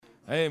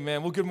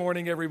Amen. Well, good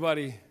morning,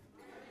 everybody.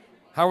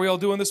 How are we all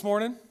doing this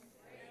morning?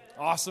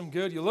 Awesome.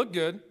 Good. You look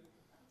good.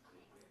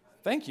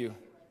 Thank you.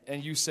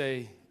 And you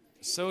say,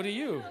 so do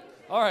you.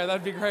 All right,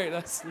 that'd be great.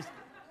 That's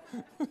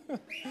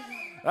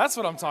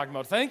what I'm talking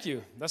about. Thank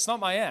you. That's not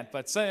my aunt,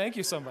 but say thank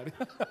you, somebody.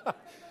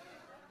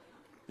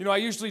 You know, I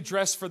usually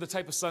dress for the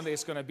type of Sunday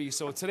it's going to be,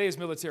 so today is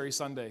Military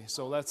Sunday,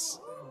 so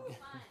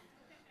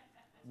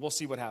we'll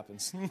see what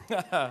happens.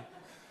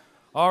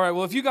 All right,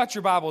 well, if you got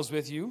your Bibles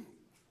with you,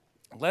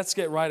 let's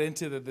get right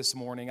into it this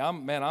morning.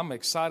 I'm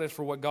excited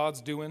for what God's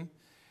doing.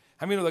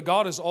 I mean, that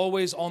God is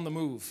always on the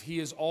move. He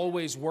is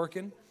always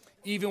working.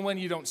 Even when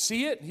you don't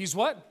see it, He's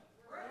what?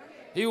 Working.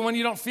 Even when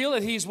you don't feel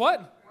it, He's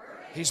what?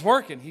 Working. He's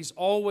working. He's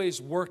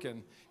always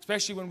working,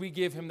 especially when we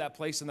give Him that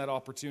place and that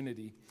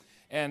opportunity.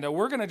 And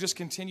we're going to just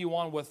continue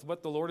on with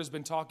what the Lord has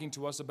been talking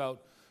to us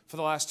about for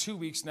the last 2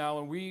 weeks now.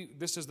 And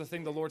this is the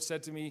thing the Lord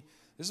said to me.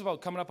 This is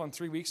about coming up on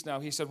 3 weeks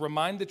now. He said,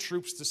 remind the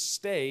troops to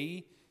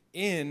stay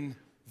in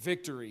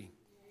victory.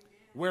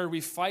 Where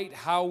we fight,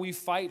 how we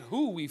fight,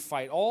 who we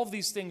fight, all of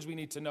these things we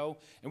need to know.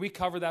 And we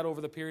cover that over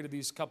the period of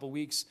these couple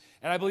weeks.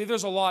 And I believe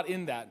there's a lot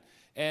in that.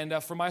 And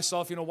for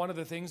myself, you know, one of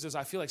the things is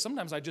I feel like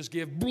sometimes I just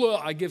give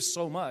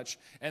so much.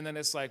 And then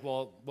it's like,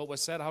 well, what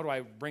was said? How do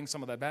I bring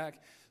some of that back?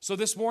 So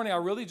this morning, I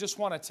really just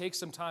want to take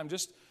some time.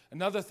 Just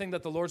another thing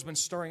that the Lord's been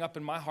stirring up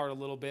in my heart a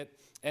little bit.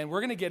 And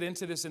we're going to get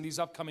into this in these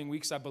upcoming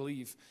weeks, I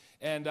believe.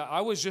 And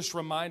I was just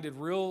reminded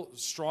real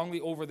strongly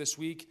over this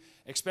week,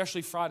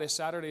 especially Friday,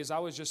 Saturdays, I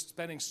was just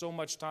spending so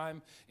much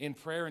time in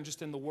prayer and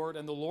just in the Word.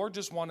 And the Lord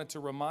just wanted to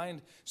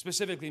remind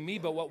specifically me,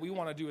 but what we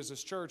want to do as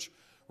this church,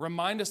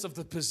 remind us of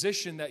the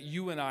position that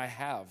you and I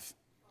have.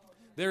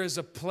 There is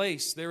a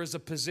place, there is a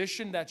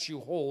position that you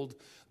hold.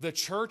 The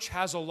church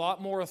has a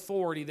lot more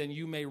authority than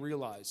you may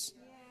realize.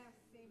 Yes,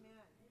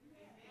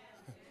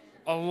 amen.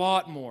 A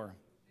lot more.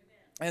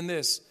 And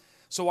this,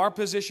 so our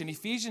position,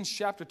 Ephesians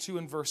chapter 2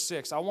 and verse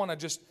 6, I want to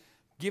just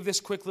give this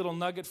quick little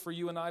nugget for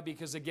you and I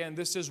because, again,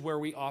 this is where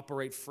we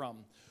operate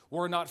from.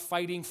 We're not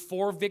fighting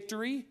for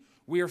victory.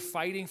 We are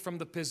fighting from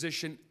the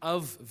position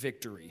of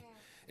victory.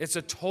 It's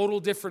a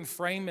total different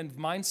frame and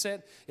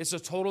mindset. It's a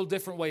total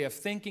different way of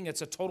thinking.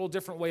 It's a total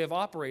different way of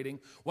operating.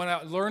 When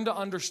I learn to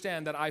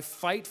understand that I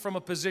fight from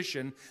a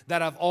position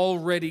that I've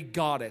already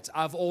got it.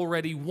 I've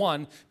already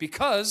won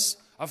because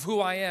of who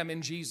I am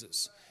in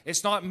Jesus.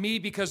 It's not me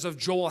because of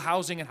Joel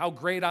Housing and how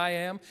great I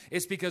am.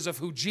 It's because of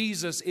who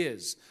Jesus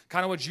is.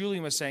 Kind of what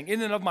Julian was saying.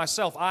 In and of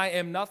myself, I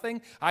am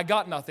nothing. I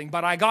got nothing,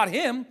 but I got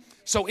Him.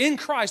 So in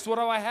Christ, what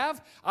do I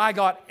have? I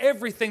got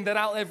everything that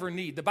I'll ever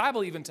need. The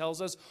Bible even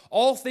tells us,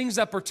 all things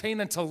that pertain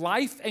unto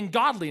life and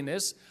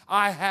godliness,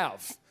 I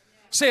have.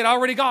 Say it, I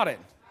already got it.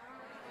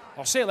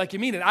 I'll say it like you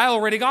mean it. I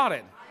already got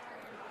it.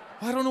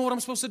 Well, I don't know what I'm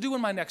supposed to do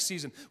in my next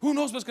season. Who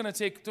knows what's going to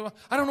take?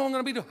 I don't know what I'm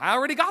going to be doing. I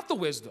already got the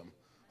wisdom.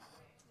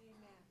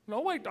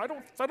 No, wait, I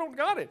don't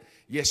got it.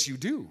 Yes, you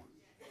do.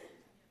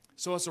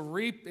 So it's a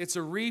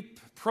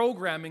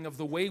reprogramming of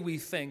the way we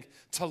think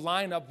to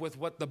line up with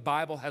what the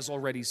Bible has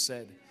already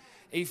said.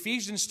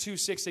 Ephesians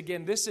 2:6,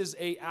 again, this is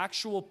an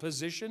actual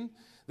position.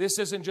 This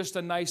isn't just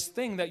a nice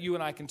thing that you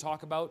and I can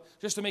talk about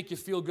just to make you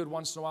feel good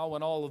once in a while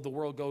when all of the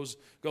world goes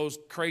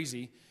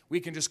crazy.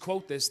 We can just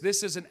quote this.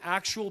 This is an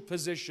actual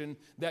position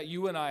that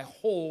you and I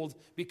hold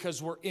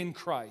because we're in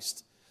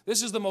Christ.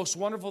 This is the most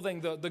wonderful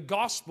thing. The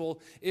gospel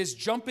is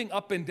jumping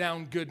up and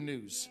down good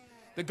news.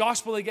 The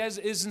gospel, again,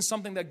 isn't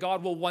something that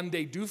God will one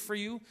day do for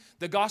you.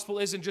 The gospel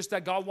isn't just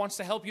that God wants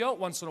to help you out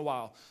once in a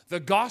while. The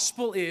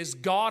gospel is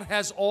God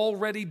has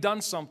already done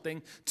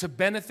something to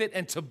benefit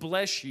and to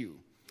bless you.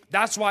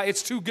 That's why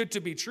it's too good to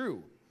be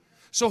true.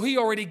 So He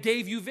already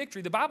gave you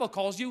victory. The Bible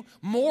calls you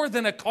more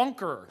than a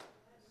conqueror.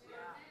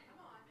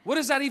 What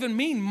does that even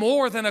mean,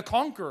 more than a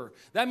conqueror?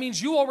 That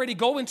means you already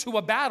go into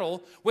a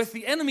battle with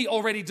the enemy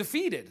already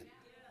defeated.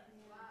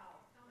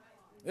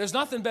 There's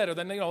nothing better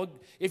than,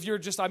 if you're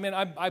just,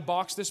 I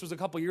boxed, this was a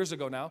couple years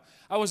ago now.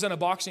 I was in a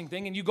boxing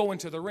thing, and you go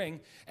into the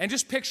ring, and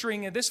just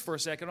picturing this for a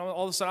second,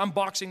 all of a sudden, I'm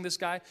boxing this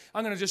guy.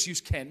 I'm going to just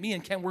use Kent. Me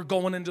and Kent, we're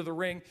going into the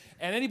ring,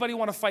 and anybody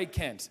want to fight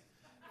Kent?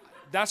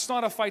 That's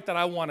not a fight that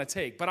I want to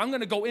take, but I'm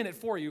going to go in it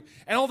for you.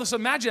 And all of a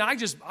sudden, imagine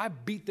I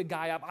beat the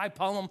guy up. I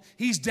pummel him.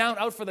 He's down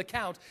out for the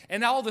count.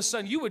 And now all of a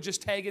sudden, you would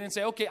just tag in and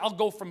say, okay, I'll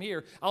go from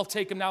here. I'll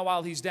take him now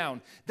while he's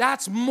down.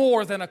 That's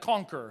more than a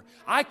conqueror.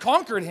 I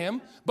conquered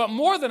him, but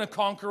more than a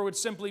conqueror would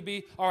simply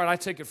be, all right, I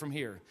take it from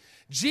here.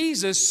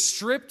 Jesus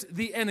stripped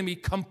the enemy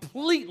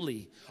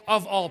completely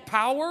of all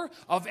power,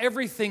 of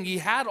everything he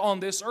had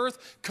on this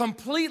earth,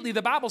 completely,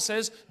 the Bible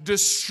says,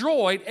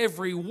 destroyed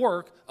every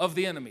work of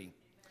the enemy.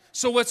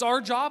 So what's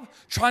our job?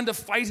 Trying to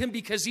fight him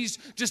because he's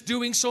just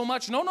doing so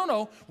much?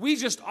 No. We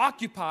just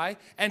occupy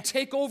and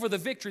take over the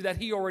victory that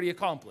he already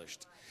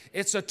accomplished.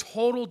 It's a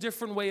total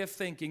different way of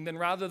thinking than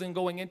rather than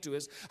going into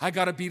it, I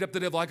got to beat up the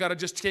devil. I got to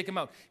just take him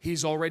out.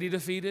 He's already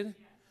defeated.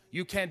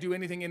 You can't do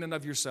anything in and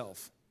of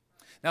yourself.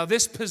 Now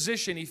this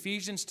position,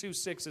 Ephesians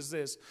 2:6 is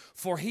this.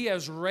 For He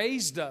has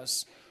raised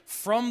us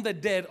from the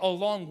dead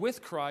along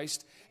with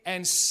Christ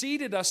and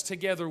seated us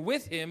together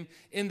with him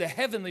in the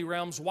heavenly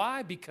realms.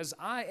 Why? Because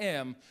I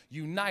am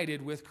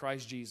united with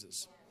Christ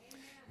Jesus.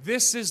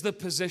 This is the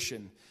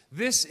position.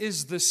 This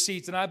is the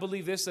seat, and I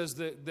believe this as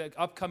the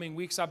upcoming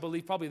weeks, I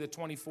believe probably the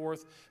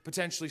 24th,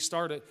 potentially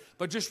start it,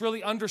 but just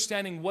really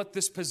understanding what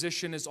this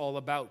position is all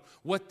about,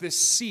 what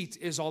this seat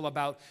is all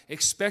about,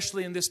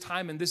 especially in this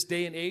time, in this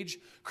day and age.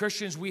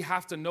 Christians, we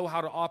have to know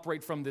how to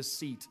operate from this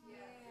seat.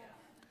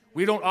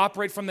 We don't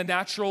operate from the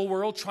natural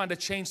world trying to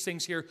change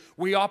things here.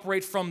 We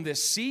operate from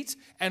this seat,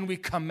 and we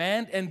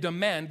command and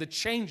demand the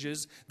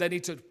changes that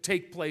need to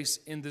take place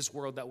in this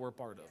world that we're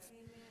part of.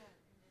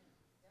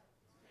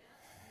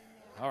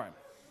 All right.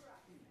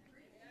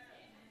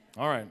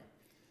 All right.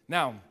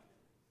 Now,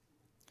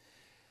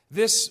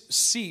 this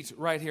seat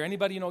right here,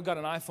 anybody got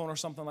an iPhone or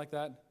something like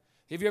that?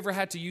 Have you ever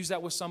had to use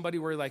that with somebody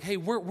where you're like, hey,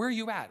 where are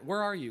you at?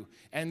 Where are you?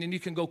 And then you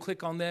can go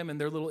click on them and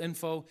their little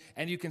info,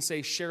 and you can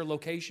say share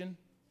location.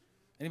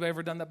 Anybody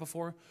ever done that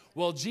before?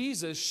 Well,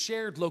 Jesus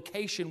shared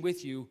location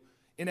with you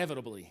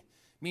inevitably.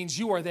 Means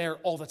you are there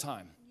all the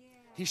time.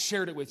 He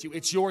shared it with you.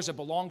 It's yours. It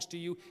belongs to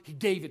you. He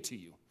gave it to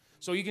you.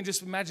 So you can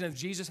just imagine if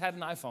Jesus had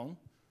an iPhone.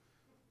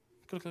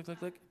 Click, click, click,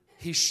 click.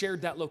 He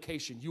shared that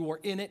location. You are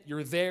in it.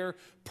 You're there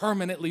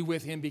permanently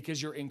with him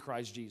because you're in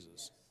Christ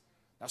Jesus.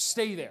 Now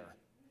stay there.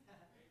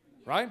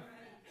 Right?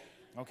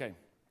 Okay.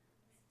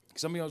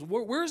 Somebody goes,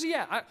 where is he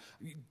at?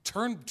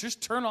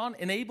 Just turn on,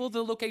 enable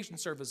the location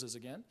services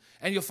again,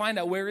 and you'll find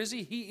out where is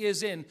he. He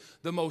is in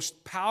the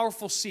most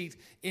powerful seat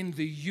in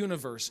the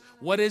universe.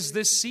 What is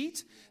this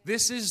seat?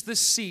 This is the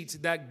seat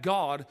that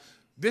God...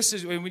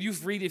 when you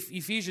read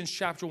Ephesians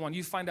chapter 1,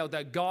 you find out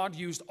that God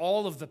used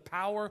all of the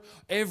power,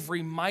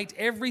 every might,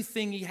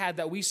 everything he had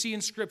that we see in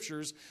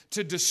scriptures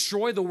to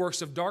destroy the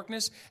works of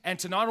darkness and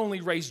to not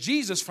only raise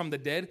Jesus from the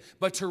dead,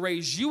 but to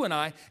raise you and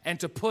I and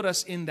to put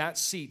us in that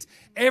seat.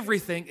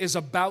 Everything is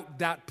about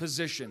that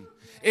position.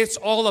 It's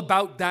all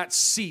about that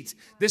seat.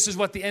 This is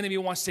what the enemy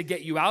wants to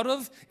get you out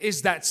of,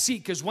 is that seat.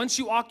 Because once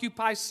you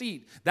occupy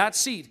that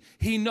seat,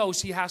 he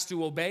knows he has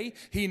to obey.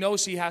 He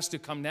knows he has to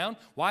come down.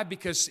 Why?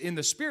 Because in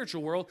the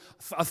spiritual world,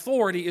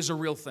 authority is a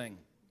real thing.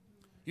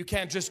 You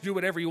can't just do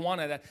whatever you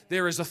want at that.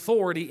 There is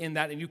authority in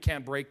that, and you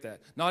can't break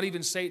that. Not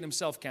even Satan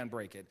himself can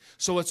break it.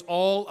 So it's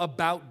all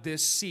about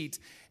this seat.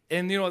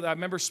 And I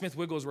remember Smith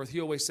Wigglesworth,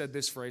 he always said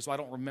this phrase. Well, I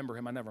don't remember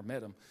him. I never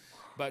met him.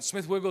 But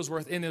Smith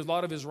Wigglesworth, in a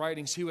lot of his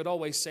writings, he would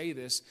always say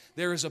this: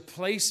 there is a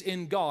place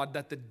in God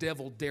that the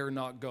devil dare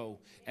not go.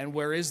 And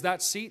where is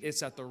that seat?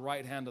 It's at the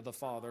right hand of the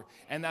Father.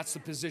 And that's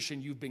the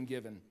position you've been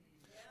given.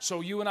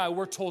 So you and I,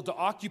 we're told to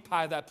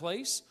occupy that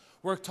place.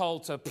 We're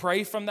told to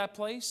pray from that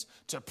place,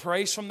 to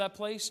praise from that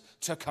place,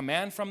 to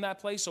command from that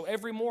place. So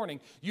every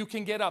morning, you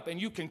can get up and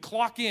you can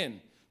clock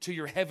in to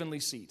your heavenly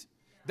seat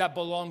that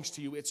belongs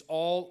to you. It's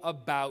all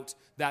about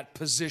that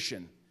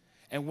position.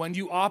 And when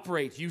you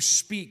operate, you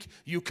speak,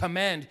 you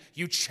command,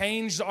 you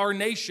change our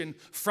nation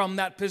from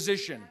that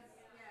position.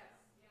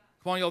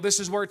 Come on, y'all, this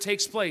is where it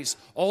takes place.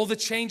 All the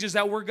changes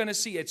that we're going to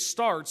see, it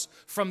starts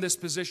from this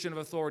position of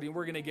authority. And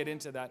we're going to get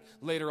into that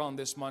later on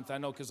this month. I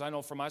know, because I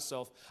know for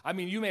myself. I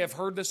mean, you may have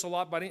heard this a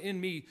lot, but in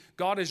me,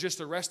 God is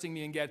just arresting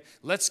me and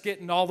let's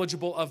get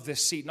knowledgeable of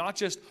this seat. Not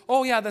just,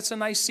 oh yeah, that's a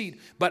nice seat,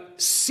 but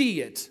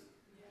see it.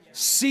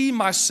 See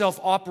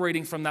myself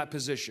operating from that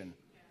position.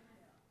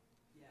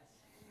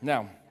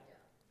 Now,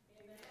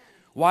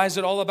 why is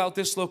it all about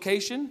this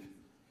location?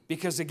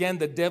 Because again,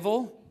 the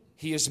devil,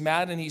 he is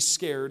mad and he's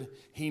scared.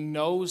 He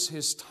knows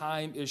his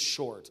time is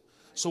short.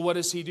 So what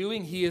is he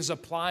doing? He is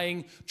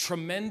applying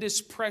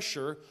tremendous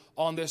pressure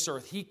on this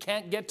earth. He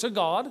can't get to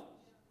God,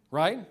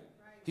 right?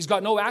 He's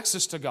got no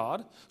access to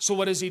God. So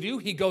what does he do?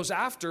 He goes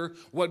after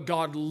what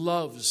God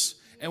loves.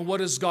 And what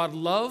does God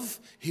love?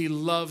 He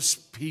loves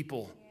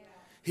people.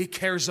 He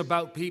cares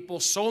about people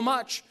so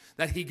much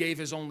that he gave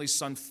his only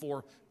son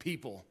for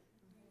people.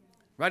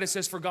 Right? It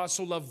says, for God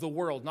so loved the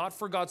world, not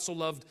for God so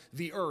loved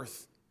the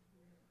earth.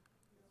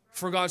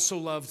 For God so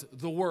loved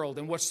the world.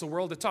 And what's the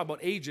world? It's talking about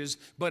ages,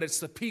 but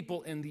it's the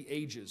people in the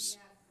ages.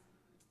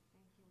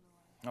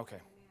 Okay.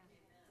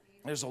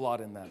 There's a lot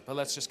in that, but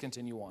let's just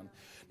continue on.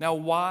 Now,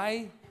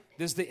 why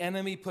does the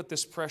enemy put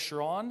this pressure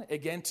on?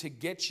 Again, to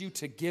get you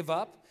to give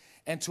up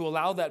and to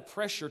allow that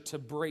pressure to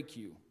break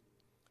you.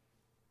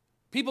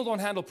 People don't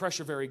handle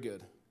pressure very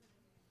good.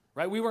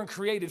 Right? We weren't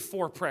created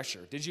for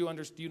pressure. Do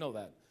you know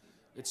that?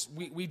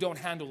 We don't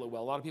handle it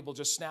well. A lot of people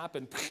just snap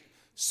and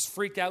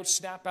freak out,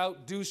 snap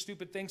out, do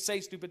stupid things,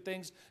 say stupid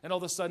things, and all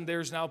of a sudden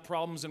there's now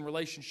problems in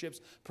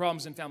relationships,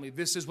 problems in family.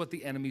 This is what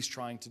the enemy's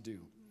trying to do,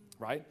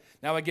 right?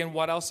 Now again,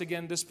 what else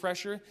again? This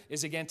pressure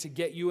is again to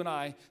get you and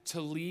I to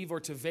leave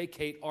or to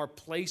vacate our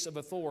place of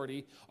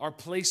authority, our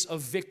place of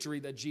victory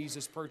that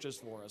Jesus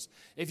purchased for us.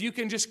 If you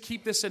can just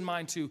keep this in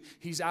mind too,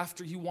 he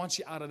wants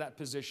you out of that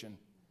position.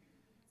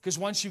 Because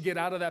once you get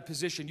out of that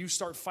position, you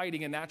start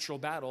fighting a natural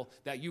battle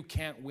that you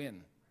can't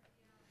win.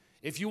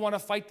 If you want to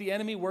fight the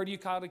enemy, where do you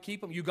got to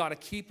keep him? You got to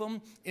keep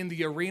him in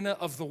the arena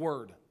of the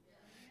Word.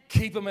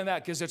 Keep him in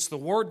that, because it's the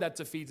word that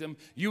defeats him.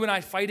 You and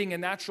I fighting a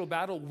natural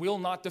battle will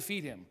not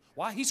defeat him.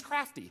 Why? He's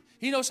crafty.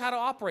 He knows how to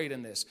operate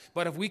in this.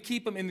 But if we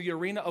keep him in the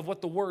arena of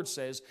what the word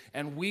says,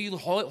 and we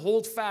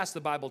hold fast,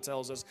 the Bible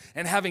tells us,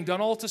 and having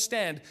done all to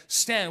stand,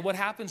 what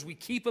happens? We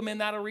keep him in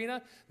that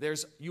arena.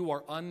 You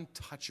are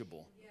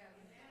untouchable.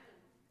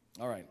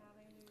 All right.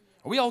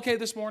 Are we okay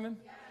this morning?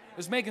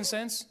 Is it making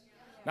sense?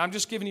 Now, I'm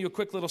just giving you a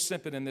quick little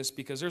snippet in this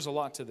because there's a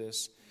lot to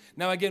this.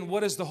 Now, again,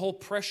 what is the whole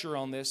pressure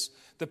on this?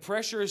 The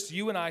pressure is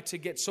you and I to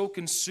get so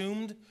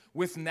consumed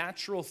with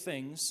natural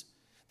things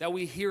that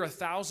we hear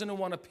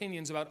 1,001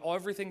 opinions about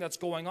everything that's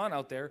going on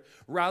out there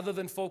rather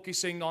than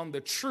focusing on the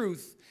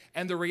truth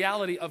and the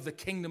reality of the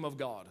kingdom of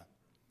God.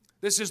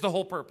 This is the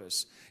whole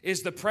purpose.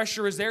 Is the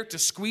pressure is there to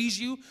squeeze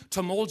you,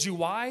 to mold you.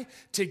 Why?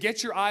 To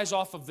get your eyes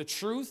off of the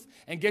truth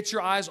and get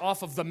your eyes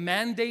off of the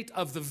mandate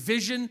of the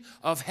vision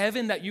of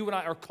heaven that you and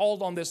I are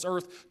called on this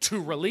earth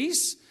to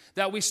release,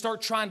 that we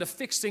start trying to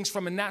fix things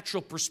from a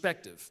natural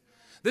perspective.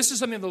 This is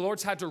something the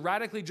Lord's had to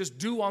radically just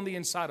do on the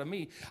inside of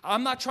me.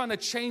 I'm not trying to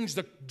change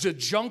the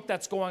junk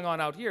that's going on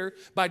out here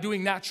by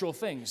doing natural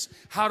things.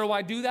 How do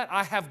I do that?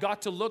 I have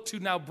got to look to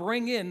now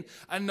bring in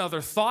another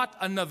thought,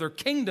 another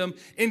kingdom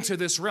into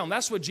this realm.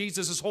 That's what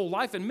Jesus' whole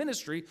life and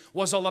ministry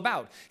was all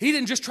about. He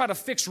didn't just try to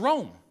fix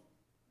Rome.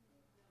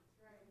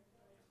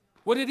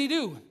 What did he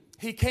do?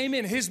 He came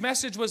in. His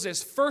message was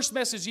this. First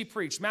message he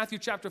preached, Matthew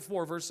chapter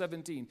 4, verse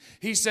 17.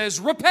 He says,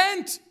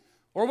 repent.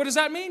 Or what does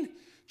that mean?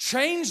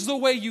 Change the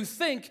way you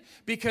think,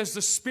 because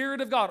the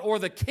Spirit of God or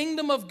the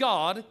kingdom of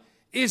God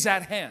is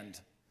at hand.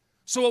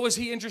 So what was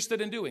he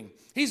interested in doing?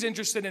 He's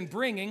interested in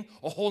bringing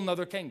a whole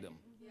nother kingdom.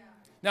 Yeah.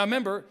 Now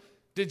remember,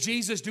 did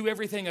Jesus do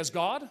everything as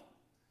God?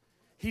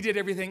 He did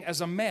everything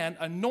as a man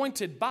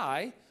anointed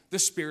by the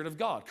Spirit of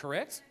God,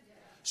 correct?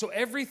 So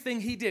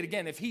everything he did,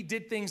 again, if he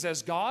did things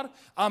as God,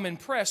 I'm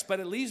impressed, but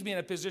it leaves me in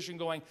a position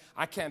going,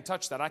 I can't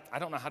touch that. I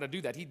don't know how to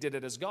do that. He did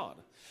it as God.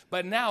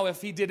 But now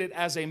if he did it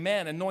as a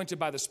man anointed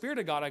by the Spirit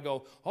of God, I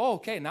go, oh,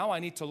 okay, now I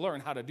need to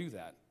learn how to do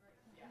that.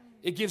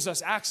 It gives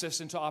us access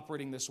into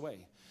operating this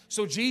way.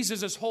 So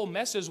Jesus' whole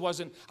message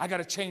wasn't, I got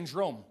to change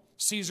Rome.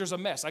 Caesar's a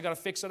mess. I got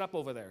to fix it up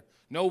over there.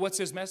 No, what's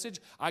his message?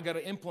 I got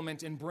to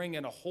implement and bring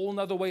in a whole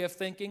nother way of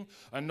thinking,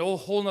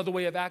 whole nother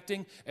way of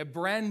acting, a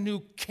brand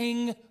new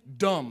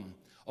kingdom.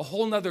 A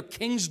whole nother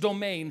king's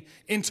domain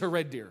into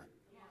Red Deer.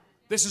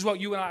 This is what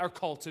you and I are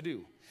called to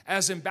do.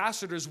 As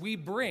ambassadors, we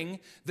bring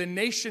the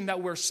nation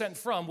that we're sent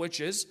from,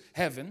 which is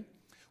heaven.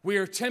 We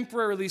are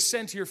temporarily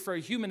sent here for a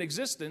human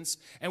existence,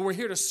 and we're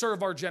here to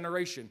serve our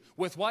generation.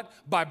 With what?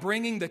 By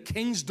bringing the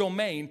king's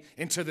domain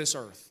into this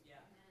earth.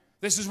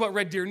 This is what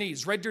Red Deer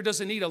needs. Red Deer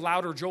doesn't need a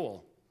louder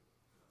Joel.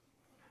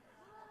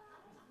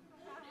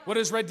 What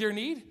does Red Deer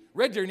need?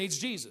 Red Deer needs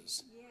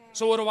Jesus.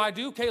 So what do I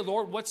do? Okay,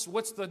 Lord, what's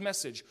the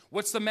message?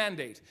 What's the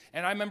mandate?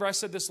 And I remember I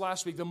said this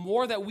last week. The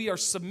more that we are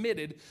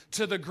submitted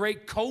to the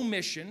great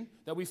commission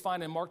that we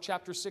find in Mark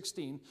chapter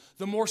 16,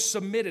 the more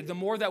submitted, the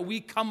more that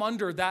we come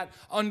under that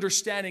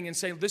understanding and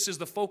say, this is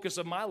the focus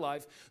of my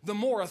life, the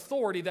more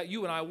authority that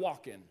you and I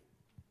walk in.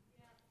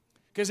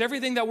 Because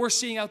everything that we're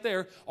seeing out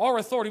there, our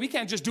authority, we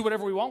can't just do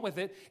whatever we want with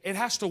it. It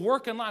has to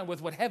work in line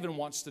with what heaven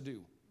wants to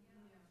do.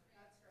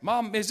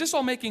 Mom, is this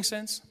all making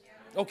sense?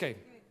 Okay.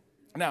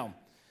 Now,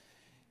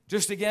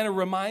 just again, a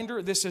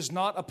reminder, this is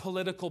not a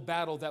political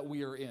battle that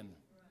we are in.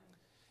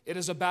 It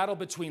is a battle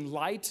between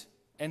light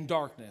and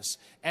darkness.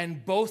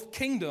 And both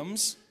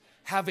kingdoms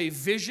have a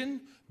vision.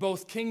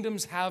 Both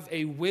kingdoms have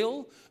a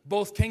will.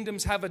 Both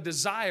kingdoms have a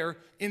desire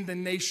in the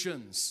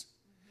nations.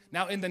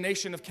 Now, in the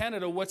nation of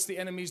Canada, what's the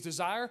enemy's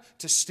desire?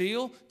 To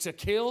steal, to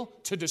kill,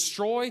 to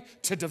destroy,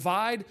 to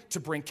divide, to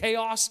bring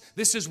chaos.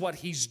 This is what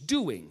he's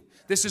doing.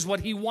 This is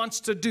what he wants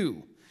to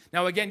do.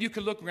 Now, again, you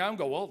could look around and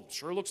go, well, it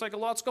sure looks like a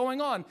lot's going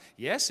on.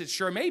 Yes, it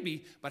sure may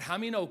be. But how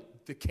many know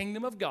the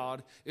kingdom of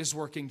God is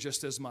working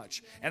just as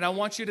much? And I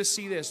want you to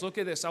see this. Look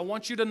at this. I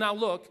want you to now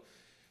look,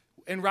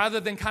 and rather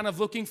than kind of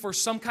looking for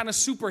some kind of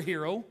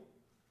superhero,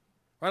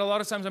 right? A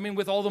lot of times,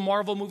 with all the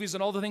Marvel movies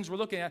and all the things we're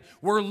looking at,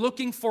 we're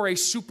looking for a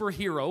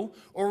superhero,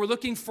 or we're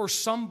looking for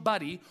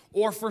somebody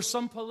or for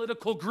some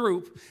political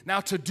group now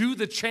to do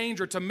the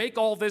change or to make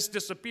all this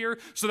disappear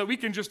so that we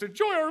can just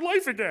enjoy our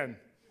life again.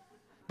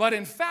 But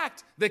in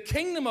fact, the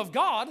kingdom of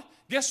God,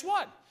 guess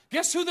what?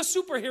 Guess who the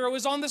superhero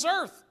is on this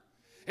earth?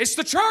 It's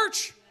the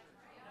church.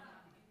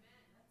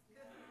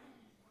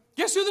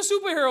 Guess who the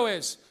superhero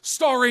is?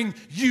 Starring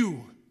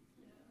you,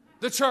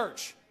 the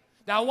church.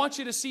 Now, I want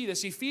you to see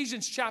this,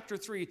 Ephesians chapter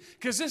 3,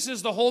 because this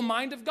is the whole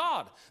mind of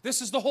God.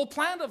 This is the whole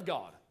plan of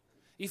God.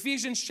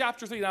 Ephesians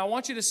chapter 3. Now, I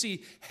want you to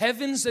see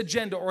heaven's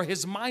agenda or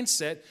his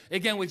mindset,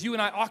 again, with you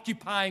and I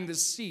occupying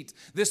this seat,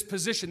 this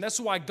position. That's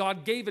why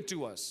God gave it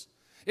to us.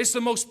 It's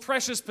the most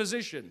precious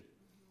position,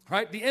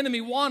 right? The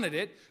enemy wanted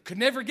it, could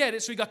never get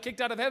it, so he got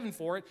kicked out of heaven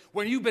for it,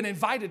 when you've been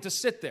invited to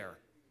sit there.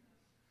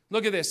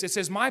 Look at this. It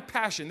says, my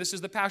passion, this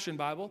is the Passion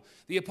Bible.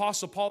 The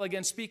Apostle Paul,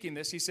 again, speaking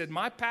this, he said,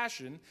 my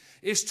passion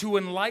is to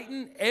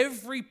enlighten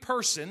every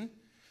person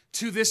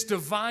to this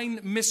divine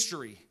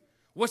mystery.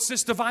 What's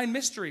this divine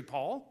mystery,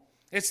 Paul?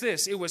 It's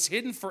this: it was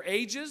hidden for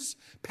ages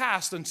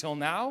past until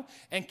now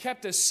and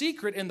kept a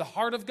secret in the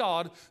heart of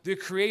God, the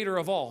creator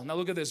of all. Now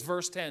look at this,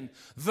 verse 10.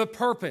 The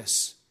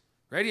purpose.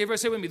 Ready? Everybody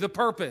say with me, the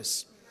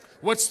purpose.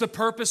 What's the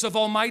purpose of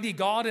Almighty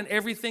God and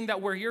everything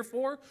that we're here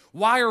for?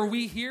 Why are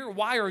we here?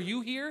 Why are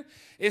you here?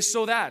 Is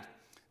so that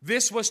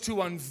this was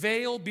to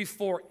unveil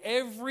before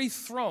every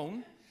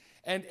throne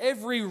and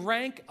every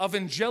rank of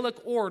angelic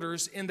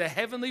orders in the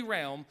heavenly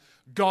realm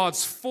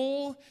God's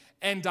full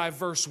and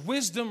diverse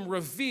wisdom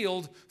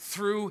revealed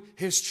through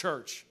His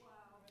church.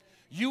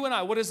 You and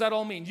I, what does that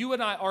all mean? You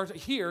and I are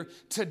here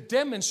to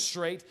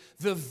demonstrate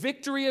the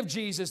victory of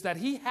Jesus that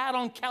He had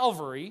on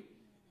Calvary,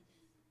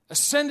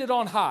 ascended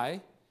on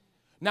high.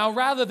 Now,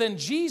 rather than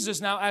Jesus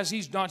now, as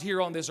He's not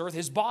here on this earth,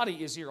 His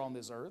body is here on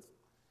this earth.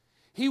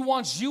 He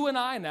wants you and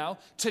I now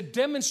to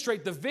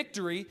demonstrate the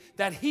victory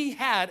that He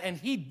had and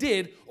He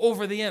did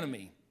over the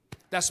enemy.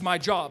 That's my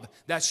job.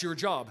 That's your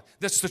job.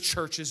 That's the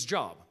church's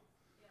job.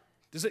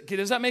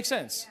 Does that make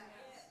sense?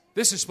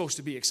 This is supposed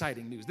to be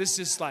exciting news. This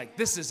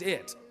is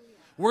it.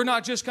 We're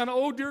not just kind of,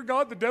 oh, dear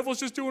God, the devil's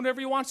just doing whatever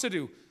he wants to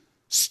do.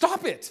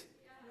 Stop it.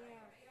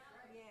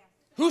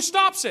 Who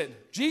stops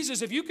it?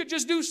 Jesus, if you could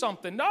just do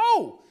something.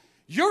 No,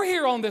 you're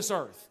here on this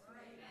earth.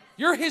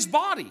 You're His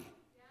body.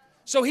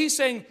 So He's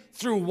saying,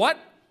 through what?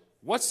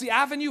 What's the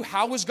avenue?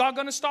 How is God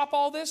going to stop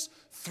all this?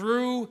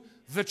 Through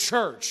the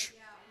church.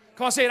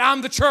 Come on, say it.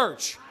 I'm the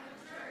church.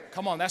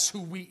 Come on, that's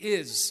who we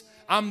is.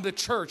 I'm the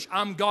church.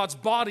 I'm God's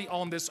body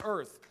on this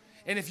earth.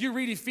 And if you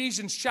read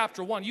Ephesians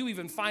chapter 1, you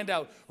even find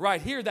out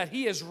right here that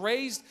He has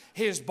raised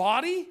His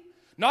body.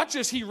 Not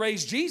just He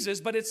raised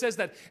Jesus, but it says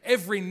that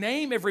every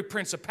name, every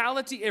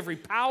principality, every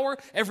power,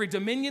 every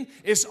dominion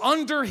is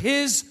under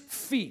His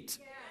feet.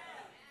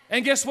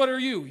 And guess what are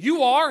you?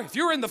 You are, if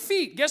you're in the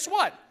feet, guess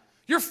what?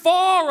 You're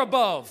far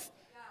above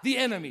the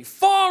enemy,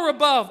 far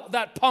above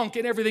that punk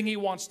and everything he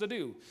wants to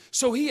do.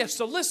 So he has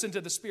to listen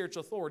to the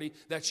spiritual authority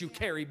that you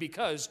carry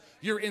because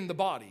you're in the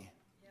body.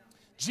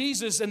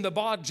 Jesus and the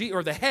body,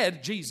 or the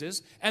head,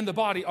 Jesus, and the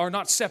body are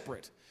not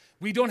separate.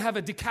 We don't have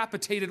a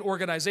decapitated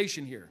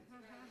organization here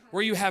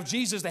where you have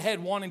Jesus, the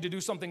head, wanting to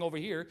do something over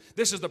here.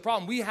 This is the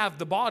problem. We have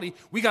the body.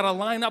 We got to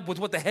line up with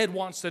what the head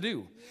wants to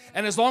do.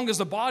 And as long as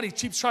the body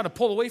keeps trying to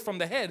pull away from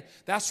the head,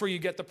 that's where you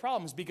get the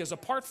problems, because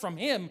apart from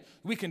Him,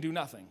 we can do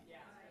nothing.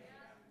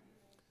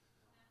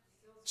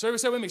 So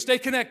everybody say with me, stay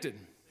connected.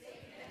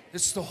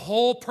 It's the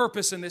whole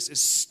purpose in this is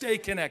stay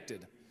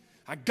connected.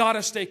 I got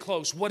to stay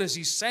close. What is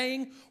He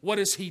saying? What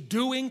is He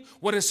doing?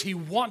 What does He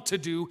want to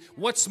do?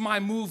 What's my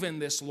move in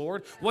this,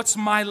 Lord? What's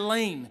my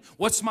lane?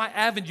 What's my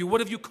avenue? What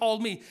have you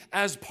called me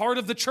as part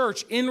of the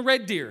church in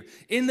Red Deer,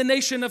 in the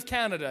nation of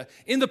Canada,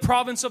 in the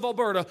province of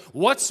Alberta?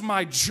 What's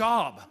my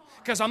job?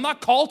 Because I'm not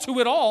called to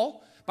it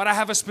all, but I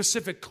have a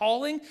specific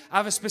calling. I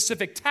have a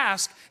specific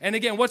task. And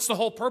again, what's the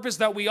whole purpose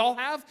that we all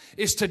have?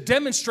 Is to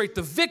demonstrate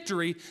the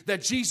victory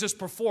that Jesus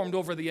performed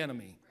over the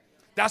enemy.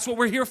 That's what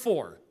we're here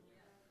for.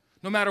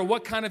 No matter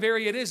what kind of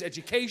area it is,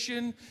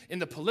 education, in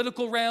the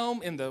political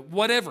realm, in the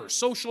whatever,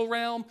 social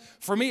realm.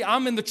 For me,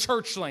 I'm in the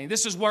church lane.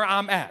 This is where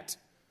I'm at.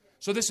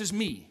 So this is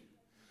me.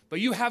 But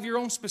you have your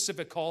own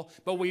specific call,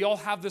 but we all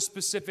have the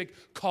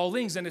specific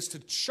callings, and it's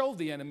to show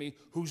the enemy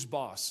who's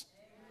boss.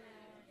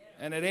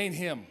 And it ain't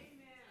him.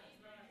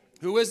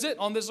 Who is it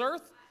on this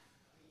earth?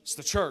 It's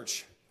the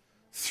church.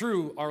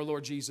 Through our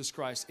Lord Jesus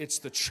Christ, it's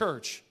the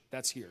church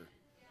that's here.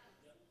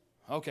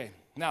 Okay,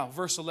 now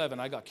verse 11.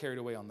 I got carried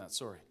away on that,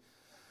 sorry.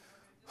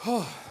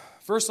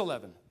 Verse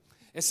 11,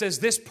 it says,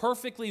 this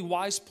perfectly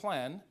wise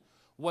plan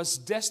was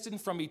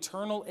destined from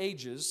eternal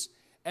ages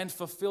and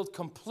fulfilled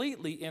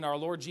completely in our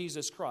Lord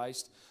Jesus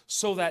Christ,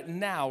 so that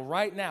now,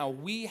 right now,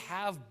 we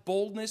have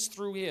boldness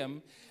through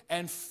Him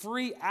and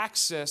free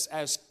access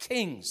as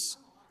kings.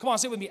 Come on,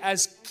 say it with me,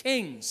 as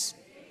kings.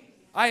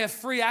 I have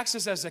free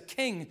access as a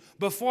king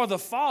before the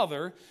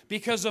Father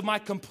because of my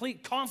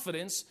complete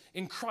confidence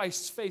in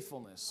Christ's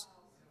faithfulness.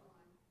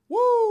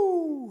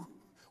 Woo!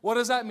 What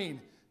does that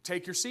mean?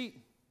 Take your seat.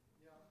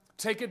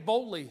 Take it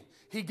boldly.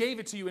 He gave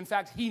it to you. In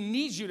fact, He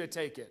needs you to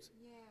take it.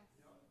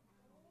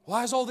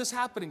 Why is all this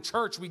happening?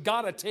 Church, we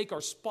got to take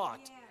our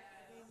spot.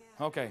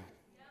 Okay.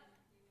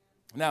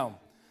 Now,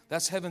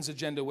 that's heaven's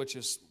agenda, which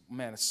is,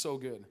 man, it's so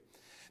good.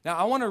 Now,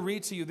 I want to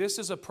read to you, this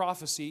is a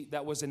prophecy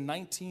that was in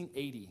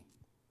 1980.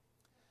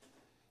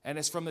 And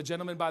it's from the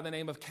gentleman by the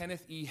name of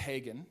Kenneth E.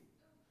 Hagin,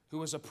 who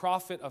was a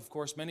prophet. Of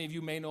course, many of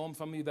you may know him,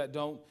 some of you that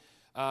don't.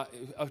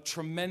 A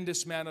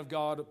tremendous man of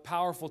God,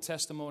 powerful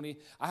testimony.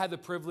 I had the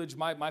privilege,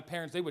 my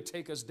parents, they would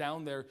take us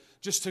down there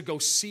just to go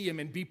see him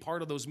and be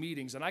part of those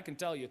meetings. And I can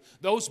tell you,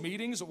 those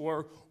meetings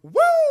were,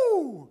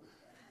 woo,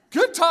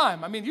 good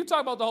time. I mean, you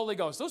talk about the Holy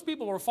Ghost. Those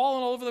people were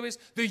falling all over the place.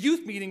 The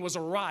youth meeting was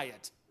a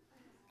riot.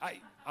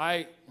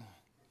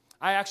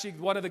 I actually,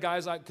 one of the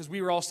guys, because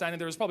we were all standing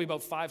there, was probably about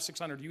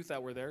 500-600 youth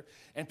that were there,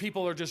 and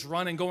people are just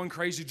running, going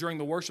crazy during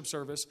the worship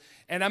service.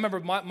 And I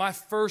remember my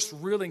first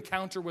real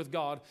encounter with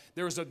God,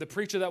 there was the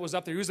preacher that was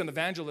up there, he was an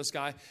evangelist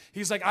guy.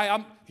 He's like,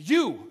 I'm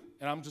you.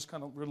 And I'm just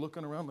we're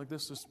looking around like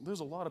this. There's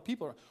a lot of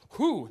people.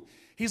 Who?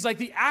 He's like,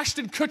 the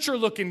Ashton Kutcher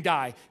looking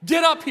guy.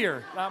 Get up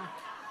here. I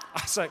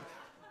was like,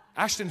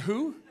 Ashton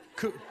who?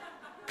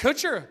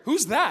 Kutcher?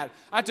 Who's that?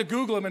 I had to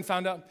Google him and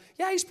found out,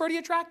 yeah, he's pretty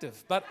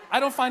attractive, but I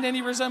don't find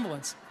any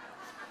resemblance.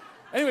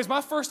 Anyways,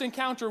 my first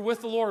encounter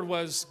with the Lord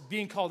was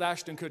being called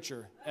Ashton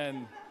Kutcher.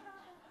 And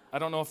I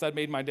don't know if that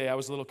made my day. I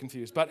was a little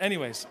confused. But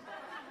anyway,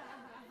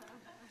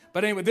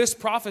 this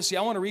prophecy,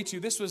 I want to read to you.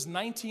 This was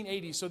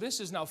 1980, so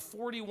this is now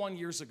 41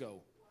 years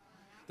ago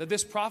that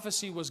this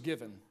prophecy was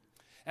given.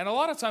 And a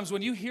lot of times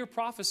when you hear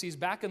prophecies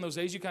back in those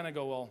days, you kind of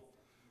go, well,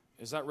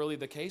 is that really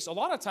the case? A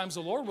lot of times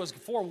the Lord was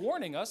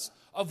forewarning us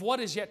of what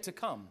is yet to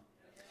come.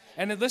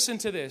 And then listen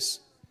to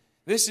this.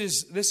 This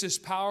is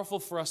powerful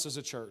for us as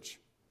a church.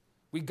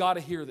 We got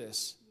to hear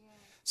this.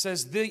 It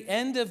says, the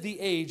end of the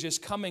age is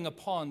coming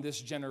upon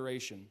this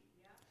generation.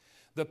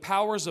 The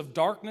powers of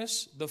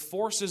darkness, the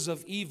forces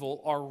of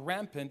evil are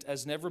rampant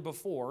as never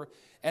before,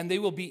 and they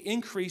will be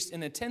increased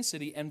in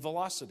intensity and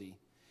velocity.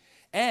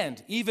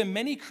 And even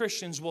many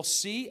Christians will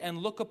see and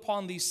look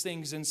upon these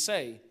things and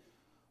say,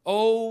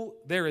 oh,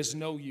 there is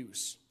no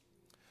use.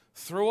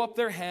 Throw up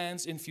their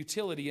hands in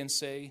futility and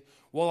say,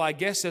 well, I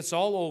guess it's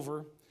all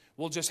over.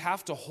 We'll just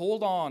have to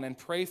hold on and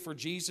pray for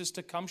Jesus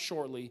to come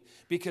shortly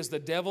because the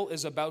devil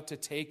is about to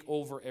take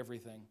over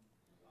everything.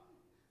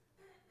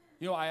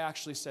 You know, I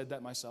actually said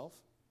that myself.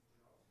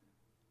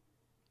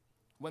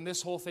 When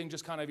this whole thing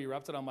just kind of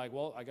erupted, I'm like,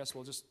 well, I guess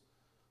we'll just,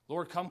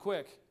 Lord, come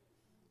quick.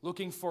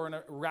 Looking for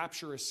a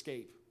rapture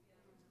escape.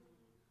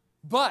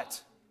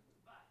 But,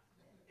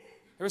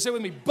 everybody say it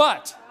with me,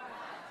 but,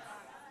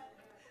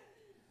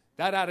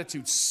 that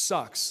attitude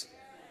sucks.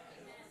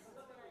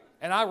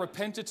 And I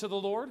repented to the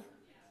Lord.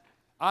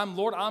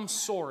 Lord, I'm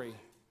sorry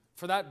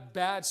for that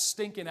bad,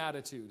 stinking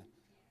attitude.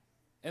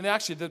 And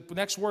actually, the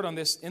next word on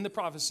this in the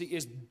prophecy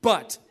is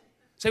but.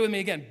 Say it with me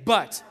again,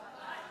 but.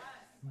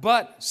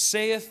 But,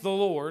 saith the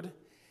Lord,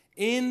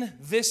 in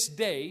this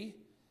day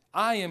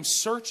I am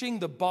searching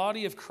the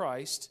body of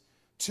Christ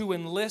to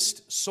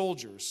enlist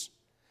soldiers.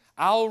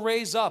 I'll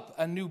raise up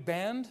a new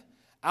band.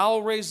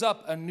 I'll raise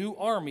up a new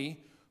army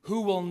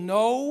who will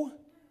know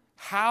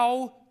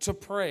how to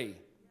pray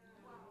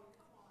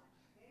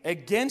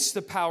against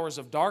the powers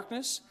of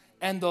darkness,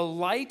 and the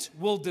light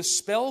will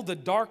dispel the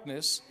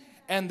darkness,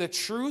 and the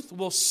truth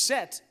will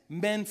set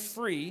men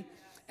free,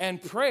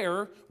 and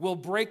prayer will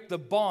break the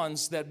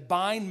bonds that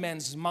bind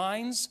men's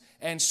minds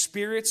and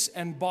spirits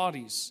and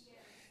bodies.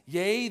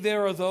 Yea,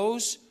 there are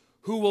those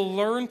who will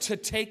learn to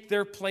take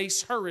their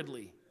place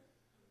hurriedly.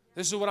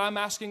 This is what I'm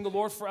asking the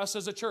Lord for us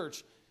as a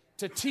church,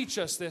 to teach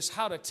us this,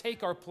 how to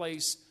take our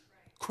place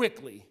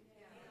quickly.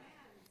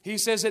 He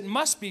says it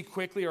must be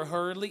quickly or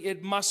hurriedly.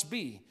 It must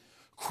be.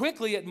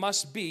 Quickly it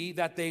must be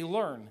that they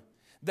learn,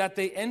 that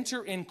they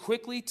enter in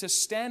quickly to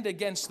stand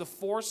against the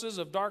forces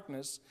of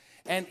darkness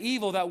and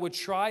evil that would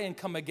try and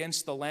come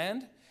against the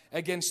land,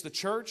 against the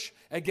church,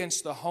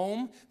 against the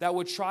home, that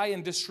would try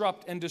and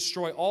disrupt and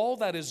destroy all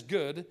that is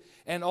good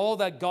and all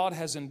that God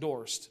has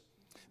endorsed.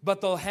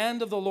 But the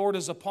hand of the Lord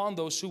is upon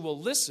those who will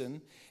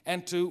listen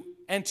and to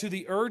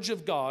the urge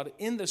of God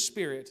in the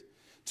Spirit.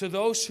 To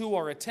those who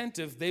are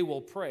attentive, they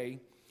will pray.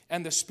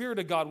 And the Spirit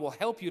of God will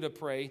help you to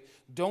pray.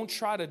 Don't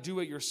try to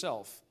do it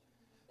yourself.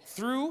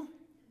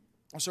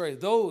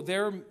 Though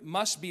there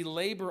must be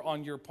labor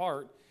on your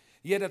part,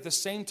 yet at the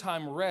same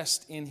time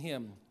rest in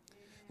Him.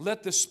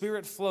 Let the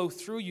Spirit flow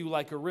through you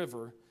like a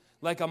river,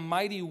 like a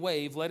mighty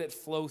wave, let it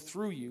flow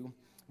through you.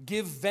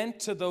 Give vent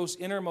to those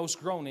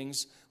innermost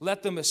groanings.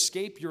 Let them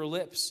escape your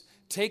lips.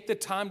 Take the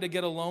time to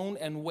get alone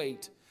and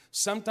wait.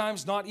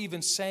 Sometimes not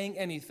even saying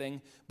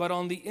anything, but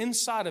on the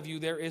inside of you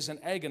there is an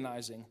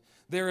agonizing.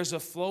 There is a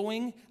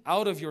flowing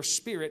out of your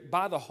spirit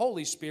by the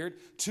Holy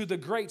Spirit to the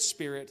great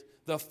Spirit,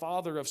 the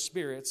Father of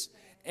spirits,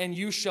 and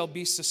you shall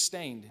be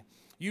sustained.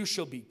 You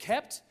shall be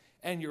kept,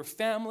 and your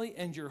family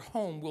and your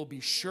home will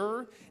be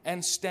sure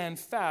and stand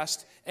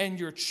fast, and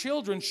your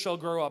children shall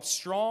grow up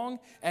strong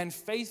and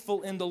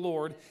faithful in the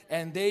Lord,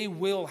 and they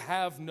will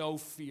have no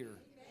fear.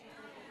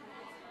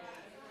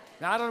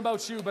 Now, I don't know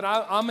about you, but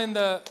I'm in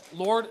the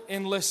Lord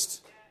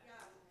enlist.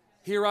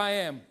 Here I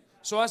am.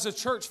 So as a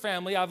church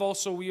family, I've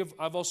also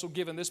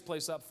given this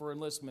place up for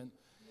enlistment.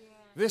 Yeah.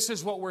 This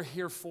is what we're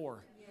here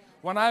for. Yeah.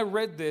 When I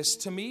read this,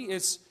 to me,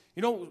 it's,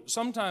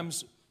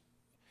 sometimes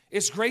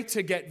it's great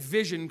to get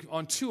vision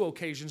on two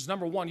occasions.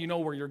 Number one, you know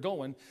where you're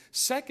going.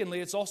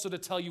 Secondly, it's also to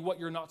tell you what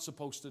you're not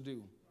supposed to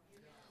do.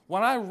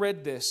 When I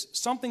read this,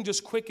 something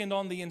just quickened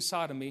on the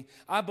inside of me.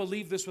 I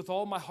believe this with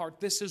all my heart.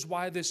 This is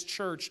why this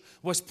church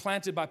was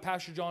planted by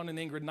Pastor John and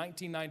Ingrid in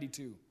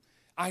 1992.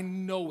 I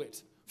know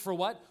it. For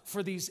what?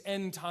 For these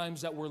end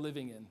times that we're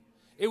living in.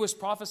 It was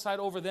prophesied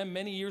over them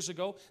many years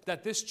ago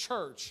that this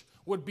church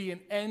would be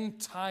an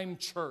end time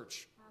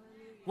church.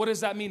 Hallelujah. What does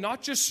that mean?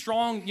 Not just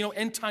strong,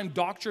 end time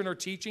doctrine or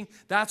teaching.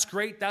 That's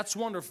great. That's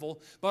wonderful.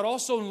 But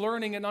also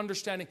learning and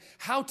understanding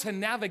how to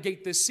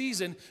navigate this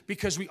season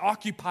because we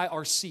occupy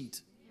our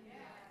seat.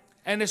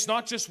 And it's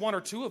not just one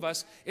or two of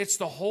us. It's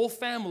the whole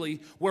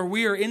family where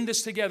we are in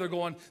this together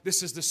going,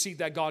 this is the seat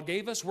that God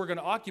gave us. We're going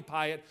to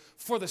occupy it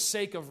for the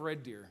sake of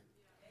Red Deer,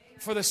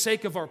 for the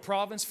sake of our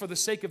province, for the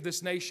sake of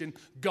this nation.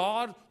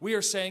 God, we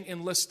are saying,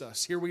 enlist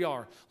us. Here we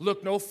are.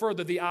 Look no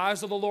further. The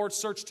eyes of the Lord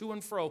search to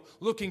and fro,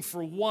 looking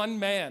for one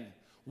man,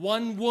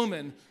 one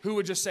woman who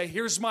would just say,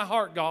 here's my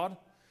heart, God.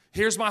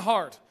 Here's my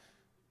heart.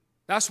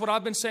 That's what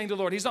I've been saying to the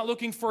Lord. He's not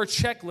looking for a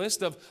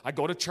checklist of, I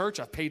go to church,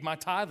 I've paid my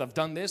tithe, I've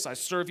done this, I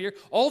serve here.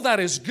 All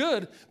that is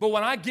good, but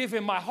when I give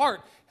him my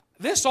heart,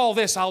 all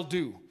this I'll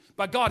do.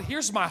 But God,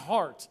 here's my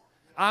heart.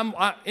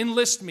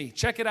 Enlist me.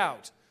 Check it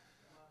out.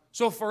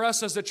 So for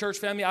us as the church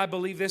family, I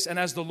believe this, and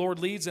as the Lord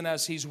leads and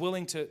as he's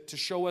willing to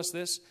show us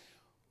this,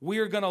 we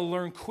are going to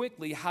learn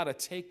quickly how to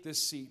take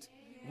this seat,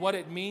 what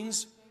it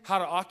means, how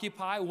to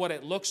occupy, what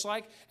it looks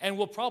like, and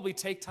we'll probably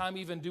take time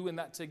even doing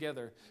that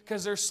together.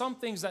 Because there's some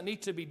things that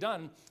need to be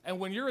done, and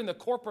when you're in the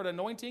corporate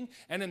anointing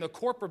and in the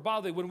corporate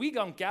body, when we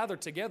gather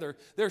together,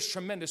 there's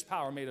tremendous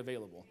power made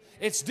available.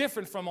 It's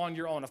different from on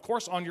your own. Of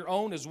course, on your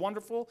own is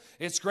wonderful.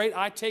 It's great.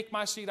 I take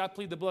my seat. I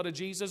plead the blood of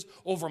Jesus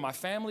over my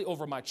family,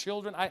 over my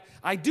children.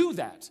 I do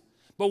that.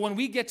 But when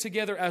we get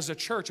together as a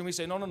church and we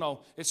say, no,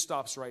 it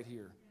stops right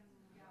here.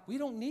 We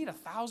don't need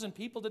 1,000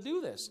 people to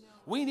do this.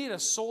 We need a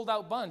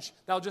sold-out bunch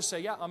that'll just say,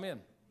 yeah, I'm in.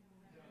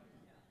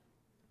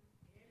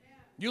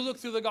 You look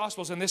through the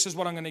Gospels, and this is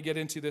what I'm going to get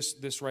into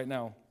this right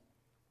now.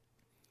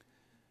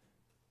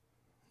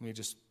 Let me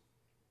just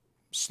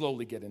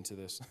slowly get into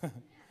this.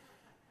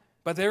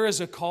 But there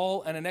is a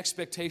call and an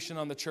expectation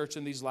on the church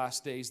in these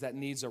last days that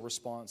needs a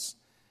response.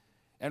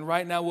 And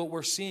right now what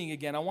we're seeing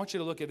again, I want you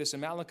to look at this in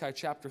Malachi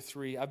chapter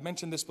 3. I've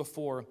mentioned this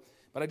before,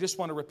 but I just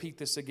want to repeat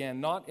this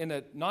again, not in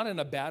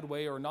a bad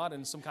way or not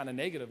in some kind of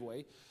negative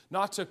way,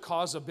 not to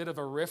cause a bit of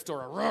a rift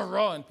or a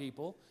rah-rah in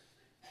people,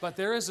 but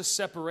there is a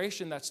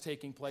separation that's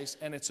taking place,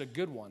 and it's a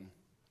good one.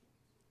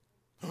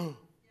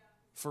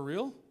 For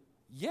real?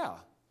 Yeah.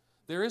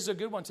 There is a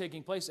good one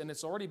taking place, and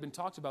it's already been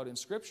talked about in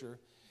Scripture.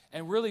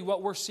 And really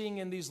what we're seeing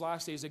in these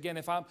last days,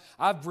 again,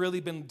 I've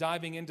really been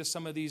diving into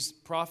some of these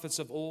prophets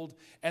of old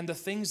and the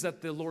things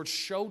that the Lord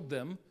showed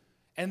them,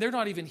 and they're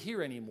not even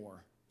here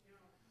anymore.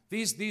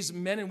 These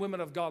men and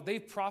women of God,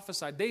 they've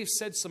prophesied, they've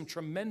said some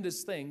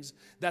tremendous things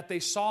that they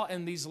saw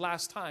in these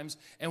last times.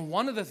 And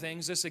one of the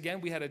things,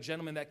 we had a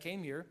gentleman that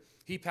came here.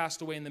 He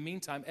passed away in the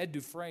meantime. Ed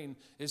Dufresne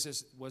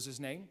was his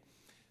name.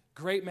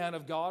 Great man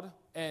of God,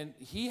 and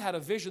he had a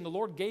vision. The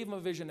Lord gave him a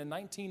vision in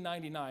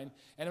 1999,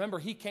 and remember,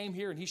 he came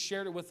here and he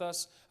shared it with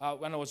us. I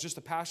know it was just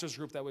a pastor's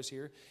group that was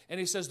here,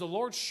 and he says the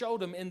Lord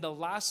showed him in the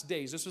last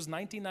days, this was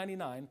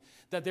 1999,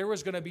 that there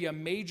was going to be a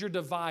major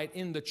divide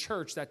in the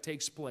church that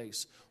takes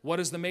place. What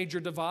is the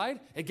major divide?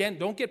 Again,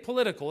 don't get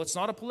political. It's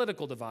not a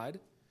political divide.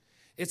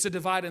 It's a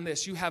divide in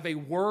this. You have a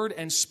word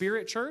and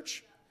spirit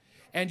church,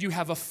 and you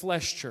have a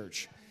flesh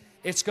church.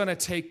 It's going to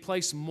take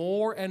place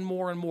more and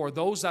more and more.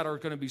 Those that are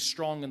going to be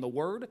strong in the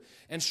Word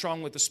and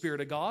strong with the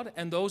Spirit of God,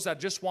 and those that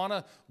just want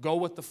to go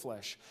with the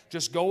flesh.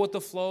 Just go with the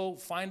flow,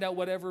 find out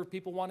whatever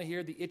people want to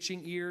hear, the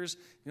itching ears.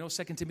 2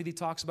 Timothy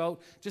talks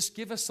about, just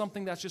give us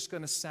something that's just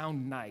going to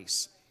sound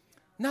nice.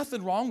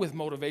 Nothing wrong with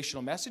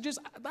motivational messages.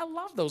 I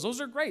love those.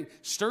 Those are great.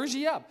 Stirs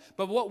you up.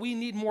 But what we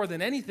need more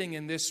than anything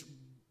in this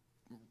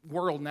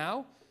world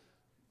now,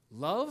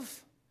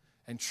 love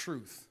and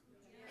truth.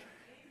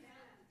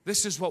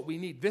 This is what we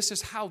need. This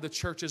is how the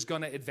church is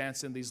going to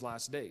advance in these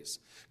last days.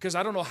 Because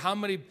I don't know how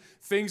many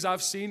things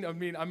I've seen. I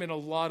mean, I'm in a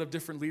lot of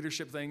different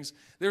leadership things.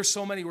 There's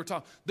so many we're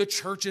talking. The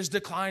church is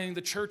declining.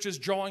 The church is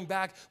drawing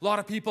back. A lot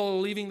of people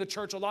are leaving the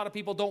church. A lot of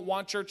people don't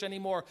want church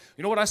anymore.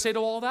 You know what I say to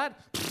all that?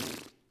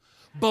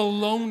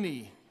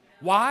 Baloney.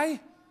 Why?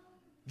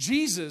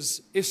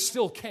 Jesus is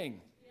still king.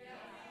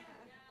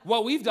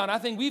 What we've done, I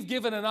think we've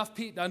given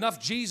enough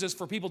Jesus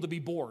for people to be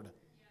bored.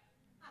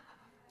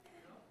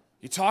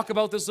 You talk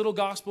about this little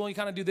gospel and you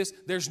kind of do this,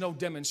 there's no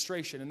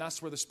demonstration, and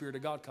that's where the Spirit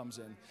of God comes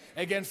in.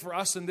 Again, for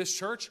us in this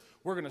church,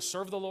 we're going to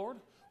serve the Lord,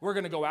 we're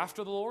going to go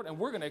after the Lord, and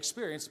we're going to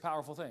experience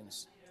powerful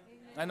things.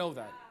 I know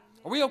that.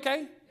 Are we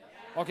okay?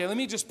 Okay, let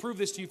me just prove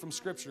this to you from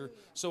Scripture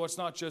so it's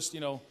not just,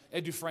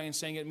 Ed Dufresne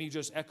saying it, me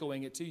just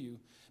echoing it to you.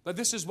 But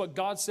this is what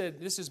God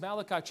said. This is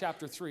Malachi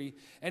chapter 3.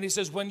 And he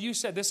says, when you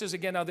said, this is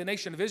again now the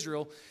nation of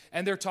Israel,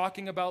 and they're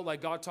talking about,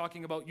 like God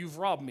talking about, you've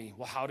robbed me.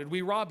 Well, how did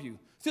we rob you?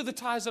 Through the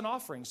tithes and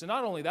offerings. And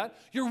not only that,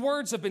 your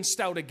words have been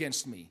stout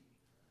against me.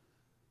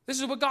 This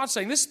is what God's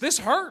saying. This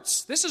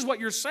hurts. This is what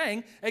you're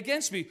saying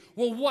against me.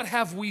 Well, what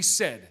have we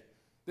said?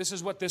 This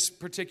is what this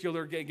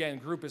particular, again,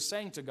 group is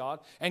saying to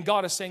God. And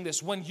God is saying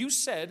this, when you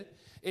said,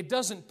 it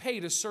doesn't pay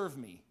to serve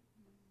me.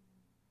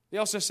 They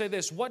also say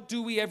this, what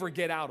do we ever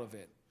get out of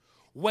it?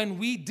 When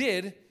we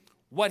did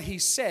what he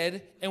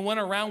said and went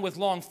around with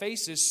long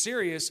faces,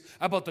 serious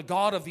about the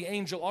God of the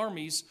angel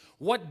armies,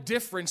 what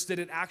difference did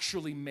it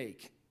actually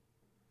make?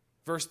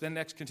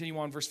 Continue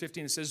on, verse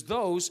 15, it says,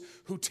 those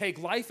who take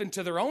life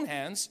into their own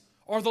hands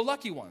are the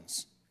lucky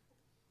ones.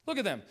 Look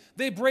at them.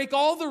 They break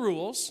all the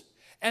rules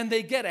and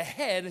they get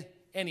ahead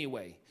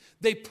anyway.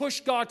 They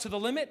push God to the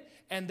limit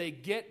and they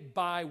get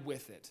by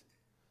with it.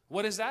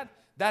 What is that?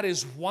 That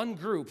is one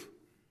group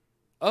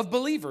of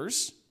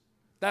believers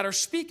that are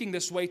speaking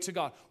this way to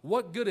God.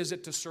 What good is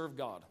it to serve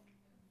God?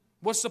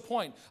 What's the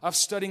point of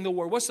studying the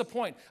Word? What's the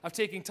point of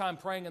taking time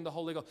praying in the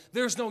Holy Ghost?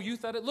 There's no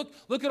youth at it.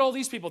 Look at all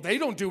these people. They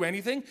don't do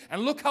anything,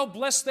 and look how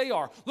blessed they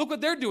are. Look what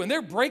they're doing.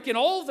 They're breaking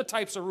all the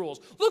types of rules.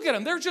 Look at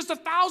them. There's just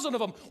 1,000 of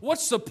them.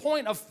 What's the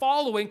point of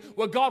following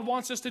what God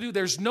wants us to do?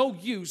 There's no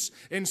use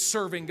in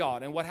serving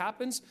God. And what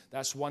happens?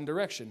 That's one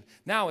direction.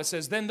 Now it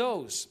says, then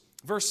those,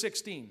 verse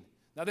 16.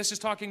 Now this is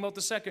talking about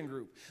the second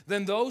group.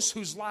 Then those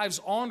whose lives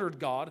honored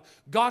God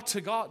got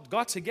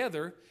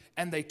together,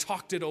 and they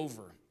talked it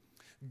over.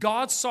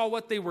 God saw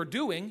what they were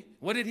doing.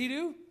 What did he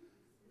do?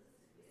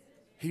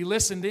 He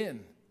listened in.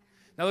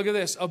 Now look at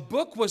this. A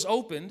book was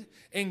opened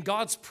in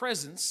God's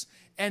presence,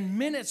 and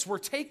minutes were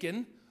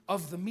taken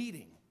of the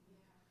meeting.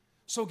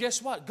 So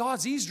guess what?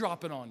 God's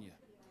eavesdropping on you.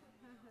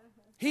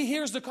 He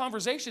hears the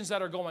conversations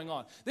that are going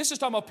on. This is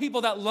talking about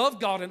people that love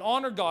God and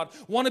honor God,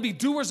 want to be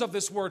doers of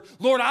this word.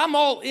 Lord, I'm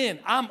all in.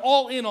 I'm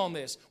all in on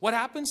this. What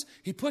happens?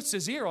 He puts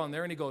his ear on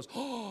there and he goes,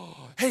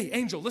 oh, hey,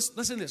 angel, listen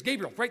to this.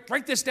 Gabriel,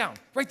 write this down.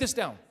 Write this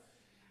down.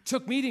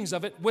 Took meetings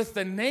of it with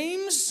the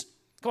names.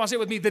 Come on, say it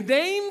with me. The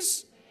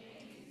names.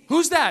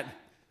 Who's that?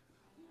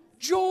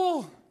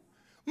 Joel.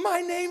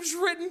 My name's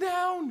written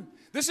down.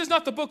 This is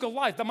not the book of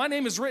life. My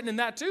name is written in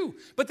that too.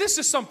 But this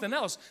is something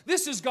else.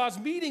 This is God's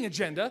meeting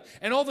agenda.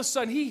 And all of a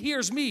sudden, he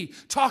hears me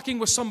talking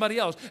with somebody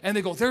else. And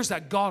they go, there's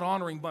that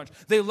God-honoring bunch.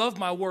 They love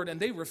my word, and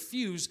they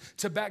refuse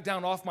to back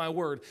down off my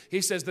word.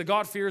 He says, the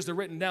God-fears, they're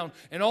written down.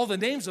 And all the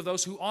names of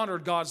those who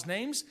honored God's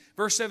names.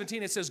 Verse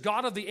 17, it says,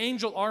 God of the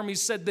angel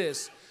armies said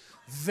this,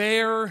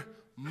 they're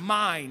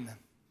mine.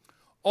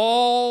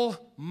 All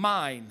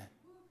mine.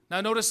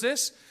 Now notice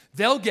this.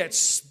 They'll get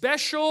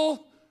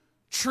special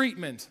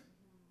treatment.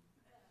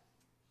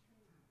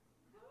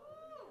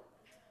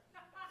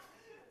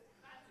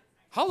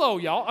 Hello,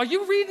 y'all. Are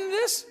you reading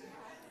this?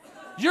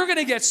 You're going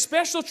to get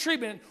special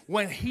treatment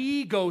when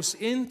he goes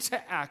into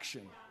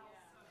action.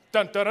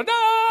 Dun, dun, dun,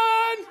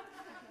 dun.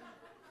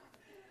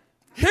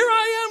 Here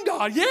I am,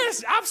 God.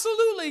 Yes,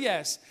 absolutely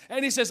yes.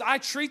 And he says, I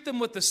treat them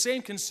with the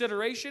same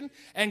consideration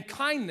and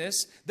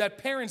kindness that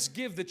parents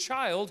give the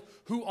child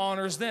who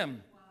honors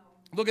them.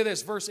 Look at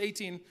this, verse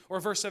 18 or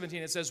verse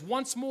 17. It says,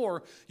 once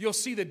more, you'll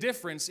see the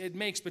difference it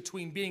makes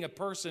between being a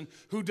person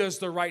who does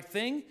the right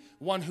thing,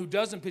 one who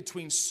doesn't,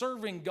 between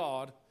serving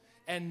God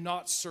and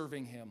not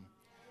serving him.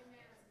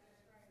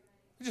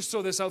 Just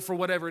throw this out for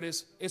whatever it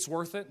is. It's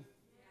worth it.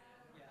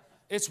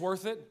 It's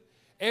worth it.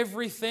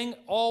 Everything,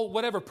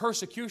 whatever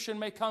persecution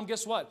may come,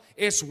 guess what?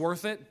 It's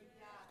worth it.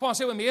 Come on,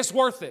 say it with me. It's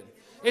worth it.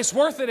 It's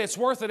worth it. It's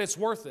worth it. It's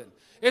worth it.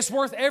 It's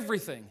worth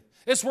everything.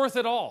 It's worth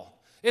it all.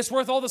 It's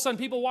worth all of a sudden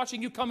people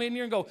watching you come in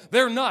here and go,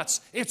 they're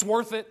nuts. It's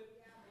worth it.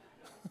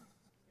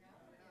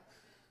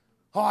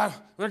 They're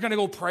going to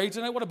go pray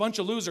tonight. What a bunch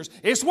of losers.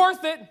 It's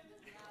worth it.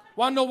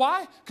 Want to know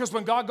why? Because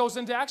when God goes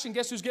into action,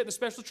 guess who's getting the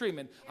special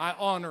treatment? I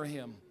honor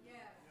him.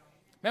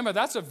 Remember,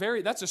 that's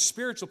a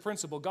spiritual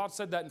principle. God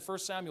said that in 1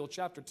 Samuel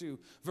chapter 2,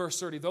 verse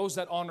 30. Those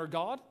that honor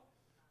God,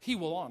 he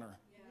will honor.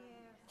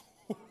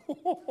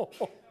 Yeah.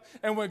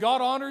 And when God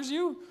honors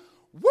you,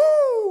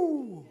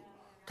 woo!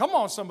 Come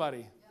on,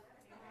 somebody.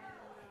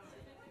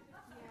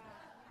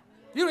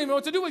 You don't even know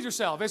what to do with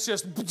yourself. It's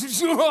just,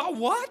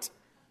 what?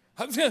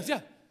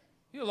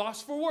 You're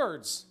lost for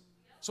words.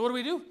 So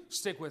what do?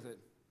 Stick with it.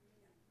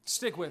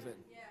 Stick with it.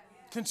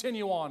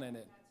 Continue on in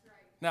it.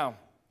 Now,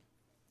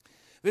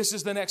 this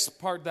is the next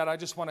part that I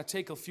just want to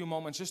take a few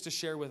moments just to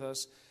share with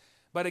us.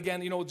 But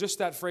again, just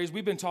that phrase,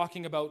 we've been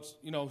talking about,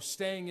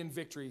 staying in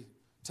victory.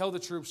 Tell the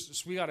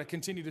troops we got to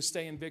continue to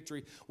stay in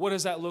victory. What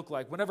does that look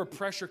like? Whenever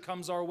pressure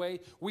comes our way,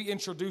 we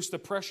introduce the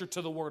pressure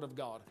to the Word of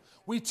God.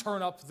 We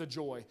turn up the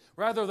joy.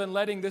 Rather than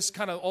letting this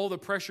kind of all the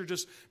pressure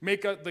just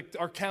make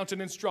our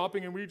countenance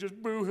dropping and we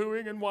just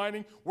boo-hooing and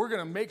whining, we're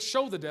going to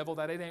show the devil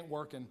that it ain't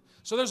working.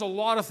 So there's a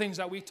lot of things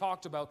that we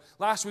talked about.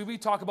 Last week we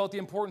talked about the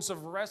importance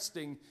of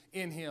resting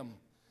in him.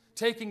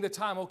 Taking the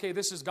time, okay,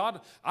 this is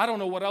God. I don't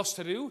know what else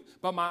to do,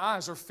 but my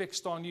eyes are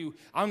fixed on you.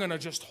 I'm going to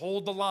just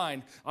hold the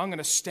line. I'm going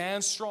to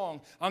stand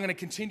strong. I'm going to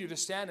continue to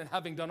stand, and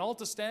having done all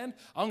to stand,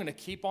 I'm going to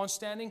keep on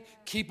standing,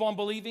 keep on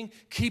believing,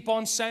 keep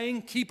on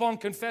saying, keep on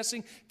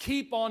confessing,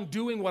 keep on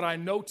doing what I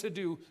know to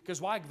do,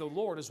 because why? The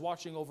Lord is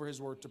watching over his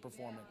word to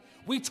perform it.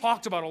 We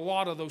talked about a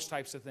lot of those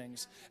types of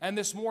things. And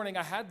this morning,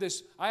 I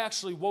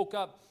actually woke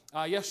up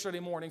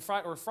yesterday morning,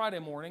 Friday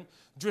morning,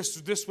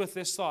 just with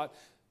this thought.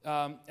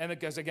 And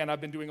because, again,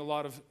 I've been doing a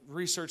lot of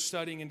research,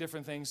 studying, and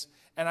different things.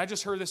 And I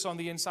just heard this on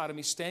the inside of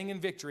me. Staying in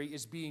victory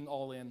is being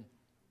all in.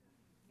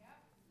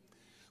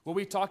 Well,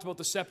 we talked about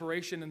the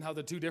separation and how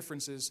the two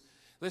differences.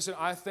 Listen,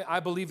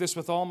 I believe this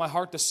with all my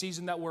heart. The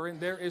season that we're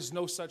in, there is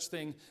no such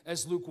thing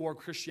as lukewarm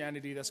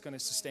Christianity that's going to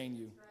sustain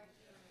you.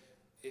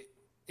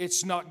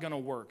 It's not going to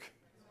work.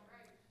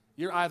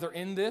 You're either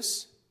in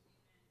this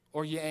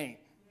or you ain't.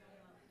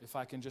 If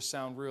I can just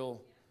sound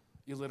real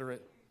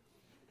illiterate.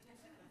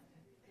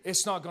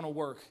 It's not going to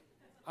work.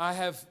 I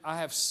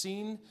have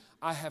seen,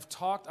 I have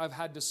talked, I've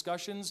had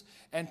discussions,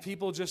 and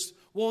people just,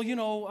 well, you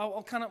know,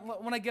 I'll kind of,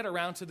 when I get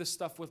around to this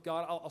stuff with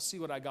God, I'll see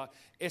what I got.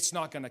 It's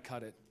not going to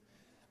cut it.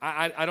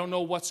 I don't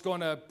know what's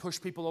going to push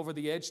people over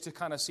the edge to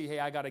kind of see, hey,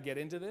 I got to get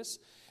into this.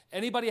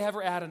 Anybody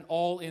ever had an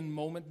all-in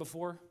moment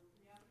before?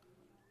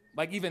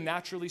 Like even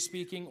naturally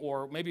speaking,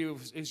 or maybe it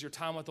was your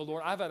time with the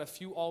Lord. I've had a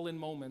few all-in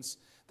moments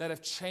that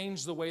have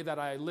changed the way that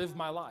I live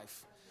my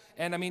life.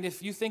 And I mean,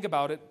 if you think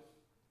about it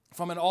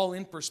from an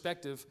all-in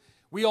perspective,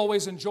 we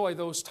always enjoy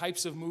those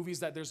types of movies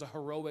that there's a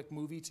heroic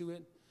movie to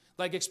it.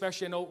 Like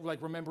especially, I know,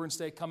 like Remembrance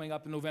Day coming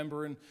up in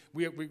November, and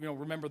we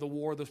remember the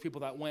war, those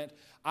people that went.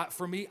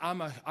 For me,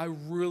 I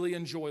really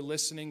enjoy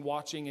listening,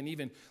 watching, and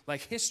even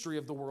like history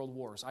of the world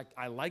wars.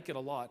 I like it a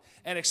lot.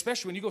 And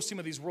especially when you go see some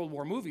of these World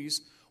War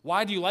movies,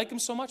 why do you like them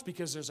so much?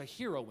 Because there's a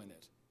hero in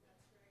it.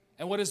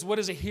 And what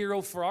is a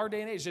hero for our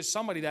day and age? Just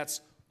somebody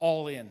that's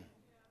all in.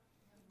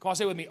 Come on,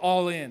 say it with me,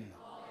 all in.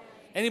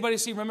 Anybody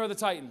see Remember the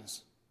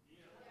Titans?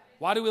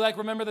 Why do we like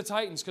Remember the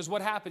Titans? Because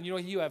what happened?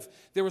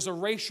 There was a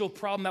racial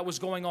problem that was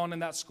going on in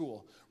that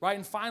school, right?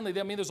 And finally,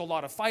 there's a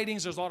lot of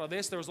fightings, there's a lot of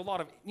this, there was a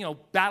lot of,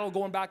 battle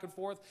going back and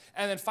forth.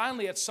 And then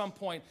finally, at some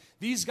point,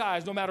 these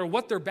guys, no matter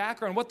what their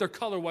background, what their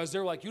color was, they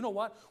were like, you know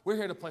what? We're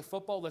here to play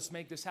football. Let's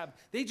make this happen.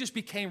 They just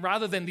became,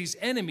 rather than these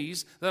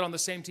enemies that are on the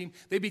same team,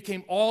 they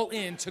became all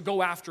in to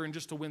go after and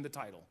just to win the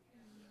title.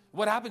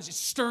 What happens? It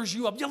stirs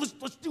you up. Yeah,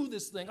 let's do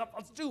this thing.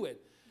 Let's do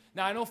it.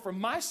 Now, I know for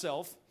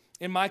myself,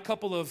 in my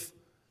couple of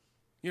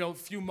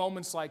few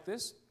moments like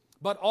this,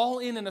 but all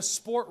in a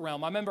sport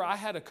realm. I remember I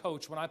had a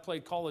coach when I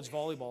played college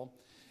volleyball,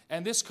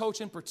 and this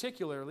coach in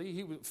particularly,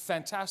 he was a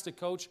fantastic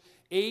coach.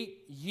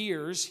 8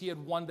 years he had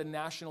won the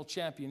national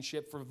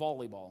championship for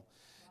volleyball.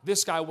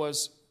 This guy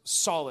was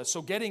solid.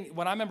 So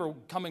when I remember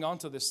coming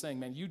onto this thing,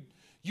 man,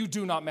 you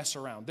do not mess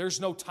around. There's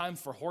no time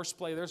for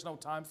horseplay. There's no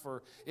time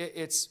for,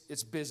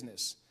 it's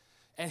business.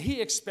 And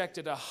he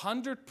expected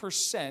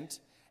 100%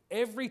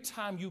 every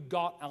time you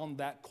got on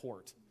that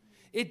court.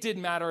 It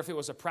didn't matter if it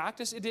was a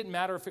practice. It didn't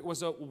matter if it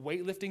was a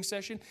weightlifting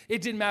session.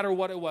 It didn't matter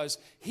what it was.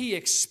 He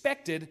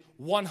expected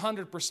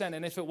 100%.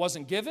 And if it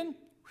wasn't given,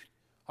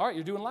 all right,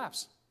 you're doing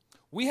laps.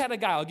 We had a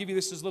guy, I'll give you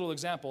this as a little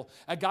example.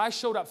 A guy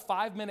showed up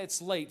 5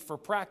 minutes late for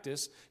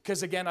practice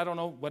because, again, I don't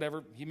know,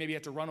 whatever, he maybe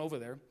had to run over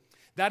there.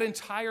 That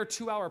entire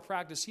 2-hour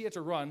practice, he had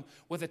to run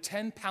with a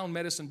 10-pound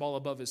medicine ball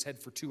above his head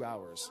for 2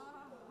 hours.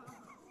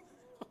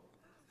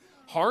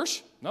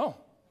 Harsh? No.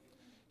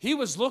 He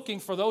was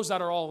looking for those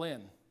that are all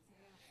in.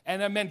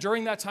 And I mean,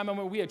 during that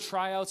time, we had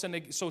tryouts,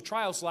 and so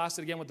tryouts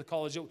lasted again with the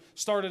college. It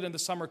started in the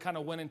summer, kind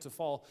of went into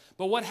fall.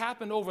 But what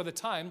happened over the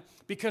time,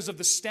 because of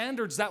the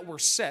standards that were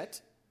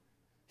set,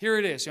 here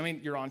it is. I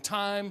mean, you're on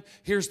time.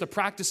 Here's the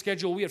practice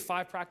schedule. We had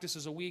 5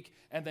 practices a week,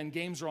 and then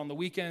games are on the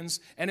weekends.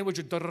 And it was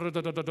just,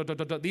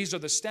 these are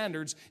the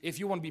standards if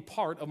you want to be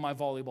part of my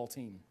volleyball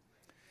team.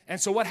 And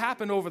so what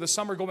happened over the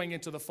summer going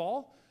into the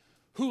fall?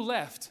 Who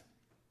left?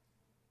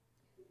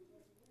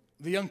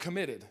 The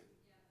uncommitted.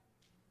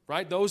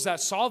 Right? Those that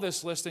saw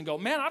this list and go,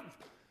 man, I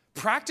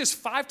practice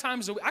 5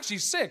 times a week. Actually,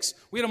 6.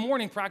 We had a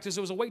morning practice.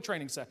 It was a weight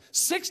training set.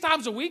 6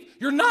 times a week?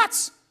 You're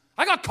nuts.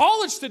 I got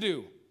college to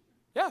do.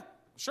 Yeah,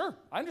 sure.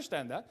 I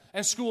understand that.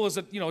 And school is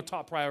a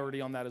top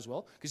priority on that as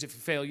well, because if you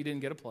fail, you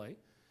didn't get a play.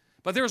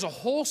 But there's a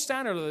whole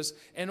standard of this.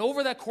 And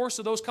over that course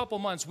of those couple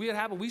months,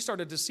 we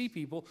started to see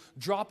people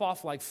drop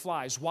off like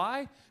flies.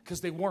 Why?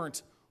 Because they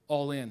weren't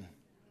all in.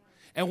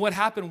 And what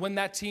happened when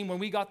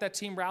we got that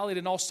team rallied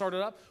and all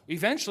started up,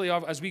 eventually,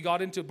 as we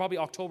got into probably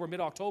October,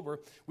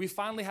 mid-October, we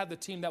finally had the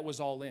team that was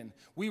all in.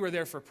 We were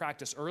there for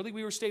practice early.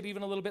 We stayed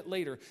even a little bit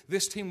later.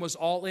 This team was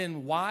all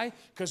in. Why?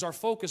 Because our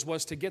focus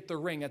was to get the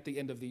ring at the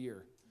end of the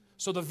year.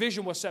 So the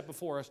vision was set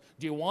before us.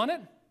 Do you want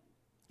it?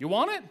 You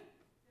want it?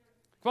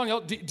 Come on,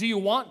 y'all. Do you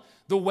want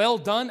the well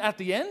done at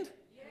the end?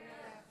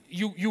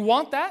 Yeah. You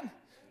want that?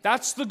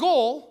 That's the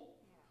goal.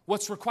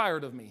 What's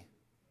required of me?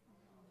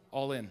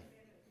 All in.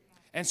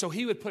 And so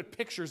he would put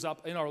pictures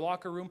up in our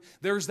locker room.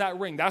 There's that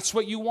ring. That's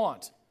what you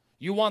want.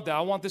 You want that. I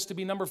want this to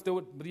be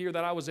the year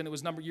that I was in. It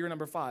was year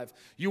number 5.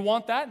 You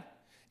want that?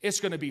 It's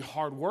going to be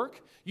hard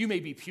work. You may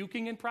be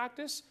puking in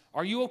practice.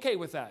 Are you okay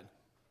with that?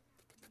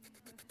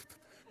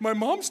 My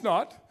mom's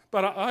not,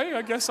 but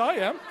I guess I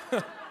am.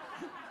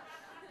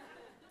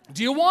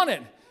 Do you want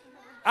it?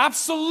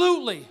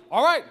 Absolutely.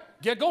 All right.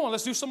 Get going.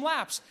 Let's do some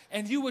laps.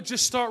 And you would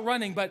just start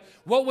running. But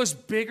what was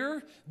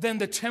bigger than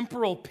the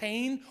temporal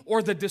pain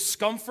or the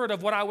discomfort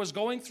of what I was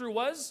going through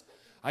was,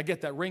 I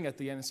get that ring at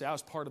the end and say, I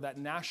was part of that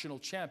national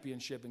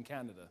championship in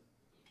Canada.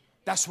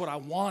 That's what I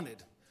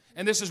wanted.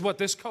 And this is what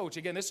this coach,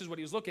 again, this is what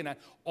he was looking at.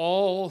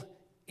 All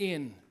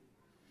in.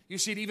 You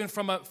see it even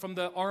from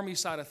the army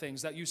side of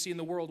things that you see in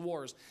the world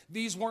wars.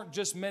 These weren't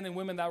just men and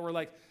women that were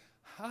like,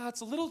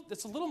 it's a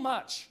little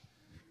much.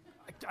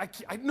 I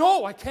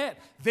can't.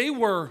 They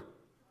were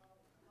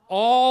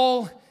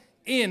all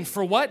in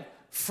for what?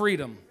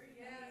 Freedom.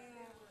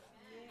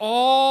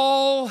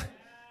 All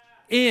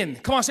in.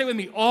 Come on, say it with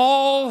me.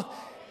 All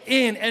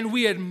in. And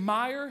we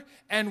admire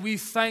and we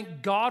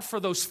thank God for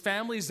those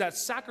families that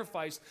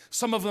sacrificed,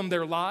 some of them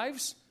their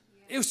lives.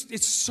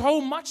 It's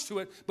so much to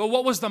it. But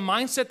what was the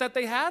mindset that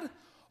they had?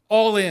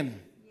 All in.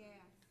 Yeah.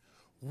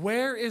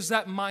 Where is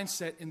that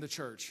mindset in the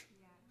church?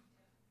 Yeah.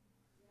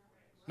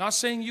 Not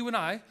saying you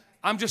and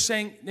I'm just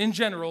saying in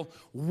general,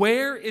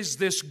 where is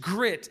this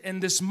grit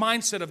and this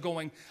mindset of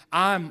going,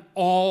 I'm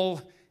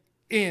all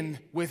in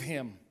with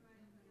him?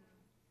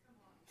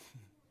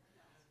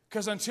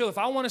 Because if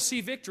I want to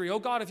see victory, oh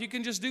God, if you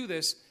can just do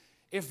this,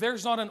 if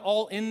there's not an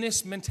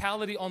all-in-ness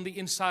mentality on the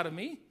inside of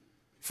me,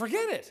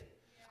 forget it.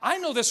 I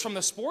know this from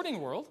the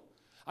sporting world.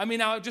 I mean,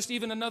 now just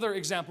even another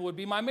example would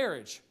be my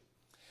marriage.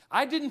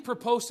 I didn't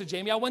propose to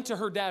Jamie. I went to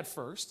her dad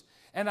first,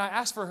 and I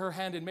asked for her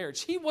hand in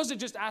marriage. He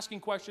wasn't just asking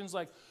questions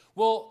like,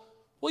 well,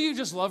 will you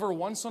just love her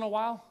once in a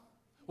while?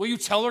 Will you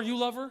tell her you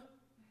love her?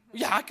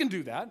 Yeah, I can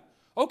do that.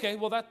 Okay,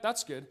 well,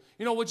 that's good.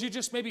 Would you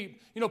just maybe,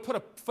 put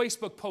a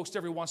Facebook post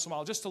every once in a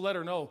while just to let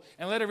her know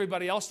and let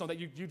everybody else know that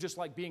you just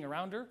like being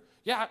around her?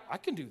 Yeah, I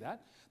can do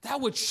that.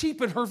 That would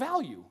cheapen her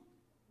value.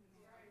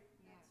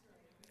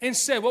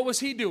 Instead, what was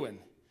he doing?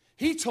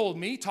 He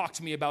talked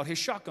to me about his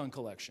shotgun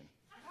collection.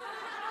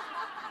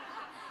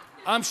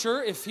 I'm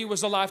sure if he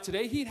was alive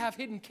today, he'd have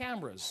hidden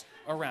cameras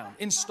around,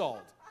 installed,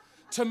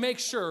 to make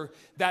sure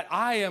that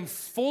I am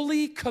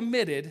fully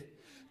committed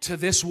to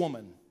this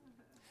woman.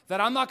 That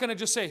I'm not going to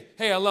just say,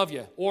 hey, I love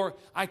you. Or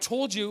I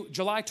told you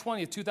July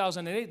 20th,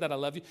 2008 that I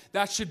love you.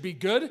 That should be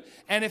good.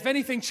 And if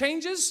anything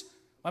changes,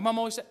 my mom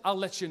always said, I'll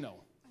let you know.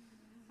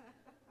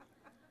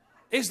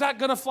 Is that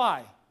going to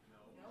fly?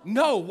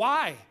 No.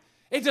 Why?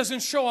 It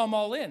doesn't show I'm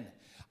all in.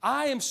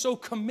 I am so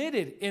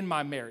committed in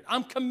my marriage.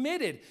 I'm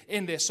committed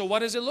in this. So what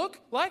does it look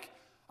like?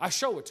 I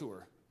show it to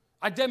her.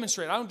 I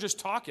demonstrate. I don't just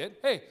talk it.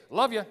 Hey,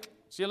 love you.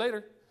 See you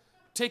later.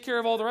 Take care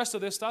of all the rest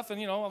of this stuff.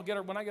 And, I'll get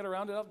her, when I get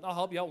around it, I'll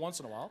help you out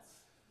once in a while.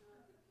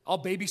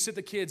 I'll babysit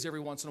the kids every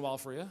once in a while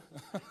for you.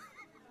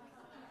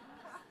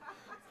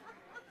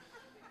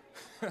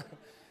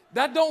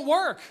 That don't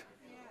work.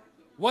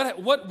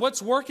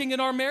 What's working in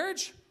our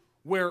marriage?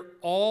 We're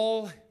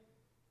all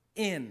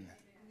in.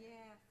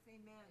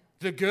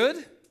 The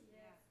good,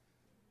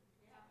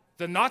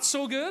 the not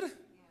so good,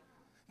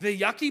 the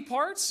yucky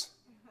parts,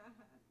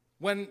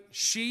 when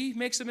she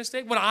makes a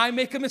mistake, when I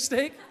make a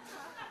mistake,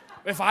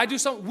 if I do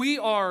something, we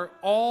are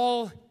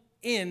all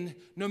in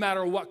no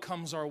matter what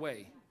comes our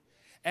way.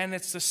 And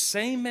it's the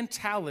same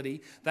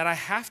mentality that I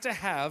have to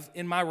have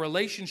in my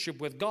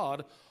relationship with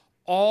God,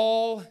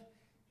 all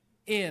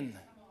in.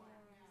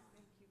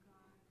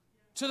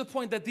 To the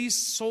point that these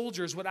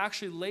soldiers would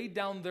actually lay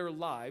down their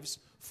lives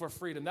for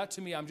freedom. That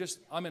to me,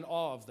 I'm in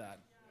awe of that.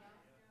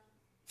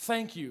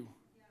 Thank you.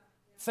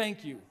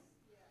 Thank you.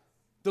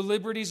 The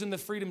liberties and the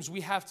freedoms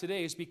we have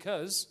today is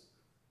because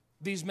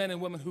these men and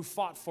women who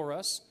fought for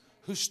us,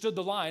 who stood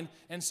the line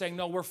and saying,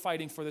 no, we're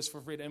fighting for this for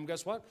freedom. And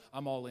guess what?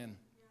 I'm all in.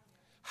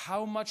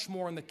 How much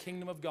more in the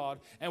kingdom of God?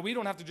 And we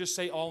don't have to just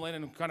say all in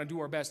and kind of do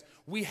our best.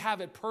 We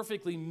have it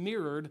perfectly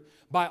mirrored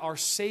by our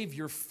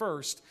Savior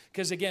first.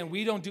 Because again,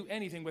 we don't do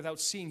anything without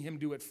seeing him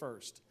do it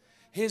first.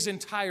 His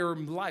entire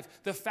life.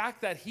 The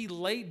fact that he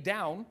laid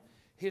down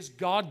his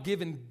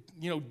God-given,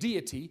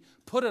 deity,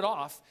 put it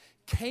off,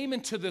 came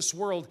into this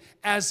world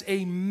as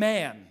a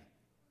man.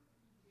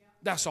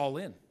 That's all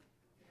in.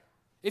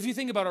 If you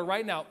think about it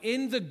right now,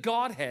 in the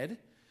Godhead,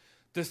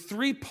 the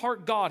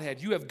three-part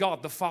Godhead, you have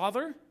God the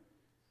Father,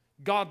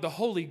 God the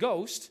Holy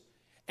Ghost,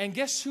 and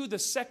guess who the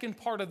second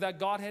part of that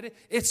Godhead is?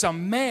 It's a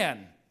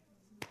man.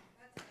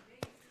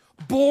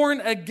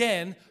 Born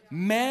again,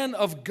 man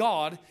of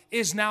God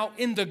is now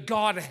in the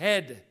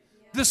Godhead,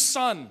 the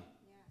Son.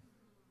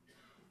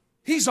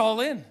 He's all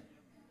in.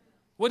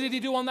 What did he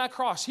do on that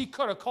cross? He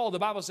could have called, the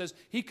Bible says,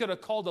 he could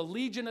have called a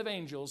legion of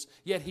angels,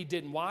 yet he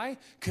didn't. Why?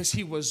 Because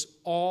he was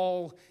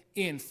all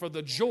in for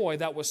the joy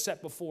that was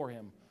set before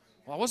him.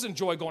 Well, it wasn't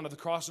joy going to the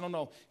cross.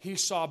 No. He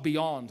saw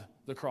beyond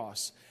the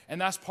cross. And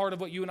that's part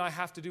of what you and I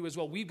have to do as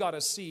well. We've got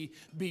to see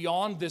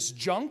beyond this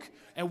junk,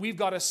 and we've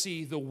got to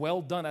see the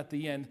well done at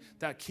the end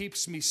that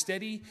keeps me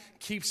steady,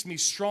 keeps me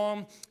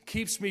strong,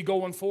 keeps me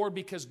going forward,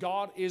 because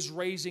God is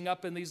raising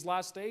up in these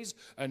last days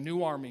a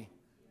new army.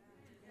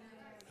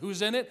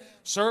 Who's in it?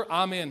 Sir,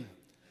 I'm in.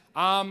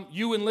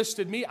 You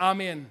enlisted me,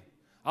 I'm in.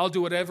 I'll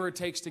do whatever it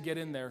takes to get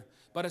in there.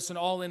 But it's an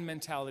all-in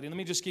mentality. Let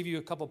me just give you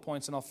a couple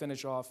points and I'll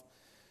finish off.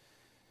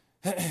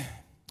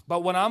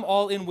 But when I'm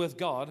all in with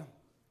God,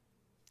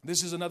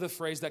 this is another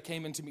phrase that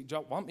came into me.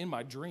 I'm in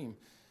my dream.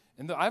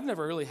 And I've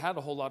never really had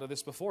a whole lot of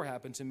this before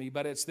happen to me,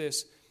 but it's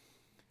this.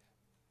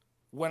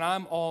 When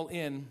I'm all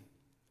in,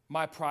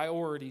 my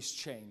priorities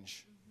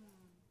change.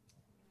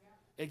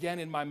 Again,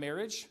 in my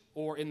marriage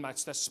or in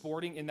that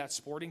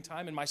sporting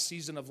time, in my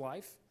season of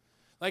life.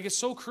 Like, it's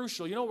so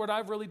crucial. You know what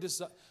I've really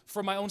decided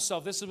for my own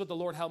self? This is what the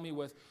Lord helped me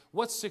with.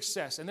 What's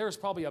success? And there's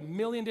probably a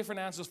million different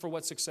answers for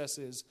what success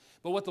is.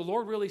 But what the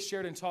Lord really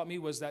shared and taught me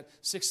was that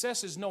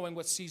success is knowing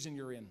what season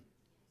you're in.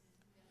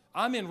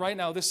 I'm in right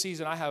now, this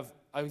season, I have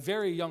a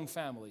very young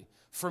family.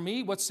 For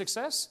me, what's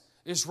success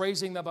is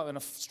raising them up in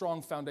a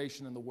strong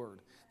foundation in the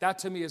Word. That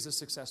to me is a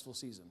successful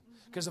season.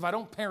 Because if I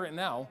don't parent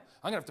now,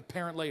 I'm going to have to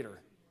parent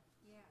later.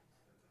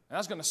 And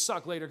that's going to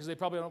suck later because they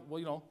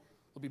probably don't,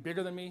 He'll be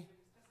bigger than me.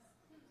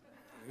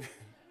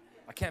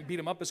 I can't beat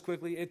him up as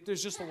quickly.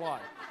 There's just a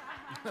lot.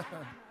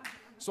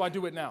 So I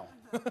do it now.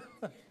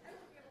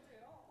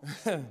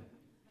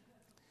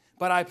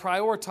 But I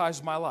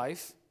prioritize my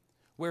life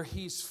where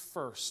he's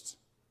first.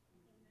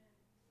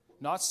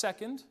 Not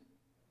second.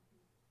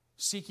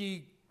 Seek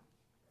ye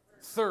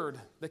third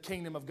the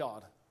kingdom of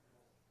God.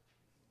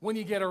 When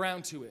you get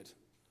around to it.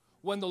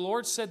 When the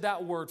Lord said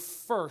that word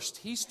first,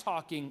 he's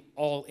talking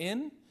all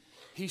in.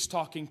 He's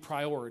talking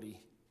priority.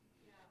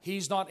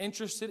 He's not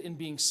interested in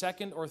being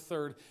second or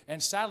third.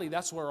 And sadly,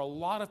 that's where a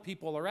lot of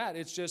people are at.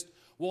 It's just,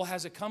 well,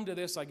 has it come to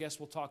this? I guess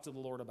we'll talk to the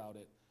Lord about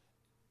it.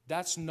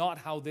 That's not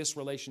how this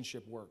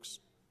relationship works.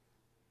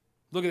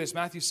 Look at this,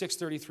 Matthew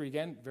 6:33.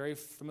 Again, very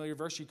familiar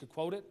verse. You could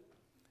quote it.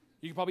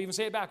 You could probably even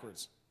say it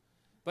backwards.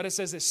 But it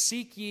says this,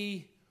 seek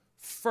ye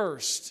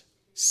first.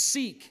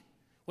 Seek.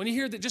 When you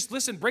hear that, just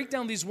listen, break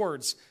down these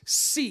words.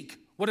 Seek.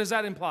 What does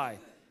that imply?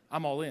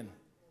 I'm all in.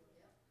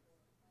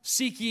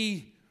 Seek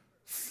ye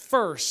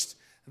first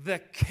the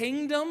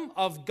kingdom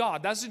of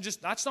God.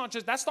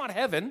 That's not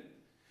heaven.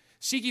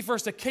 Seek ye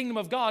first the kingdom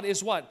of God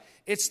is what?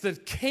 It's the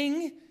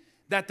king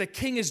that the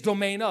king is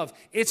domain of.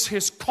 It's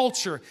his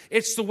culture.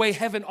 It's the way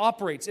heaven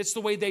operates. It's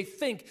the way they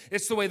think.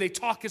 It's the way they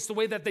talk. It's the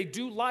way that they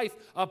do life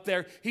up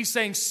there. He's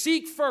saying,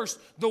 seek first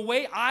the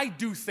way I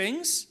do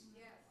things.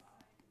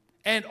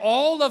 And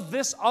all of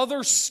this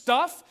other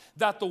stuff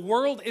that the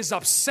world is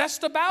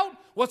obsessed about,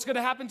 what's going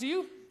to happen to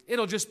you?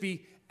 It'll just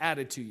be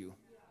added to you.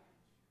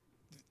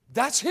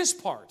 That's his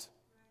part.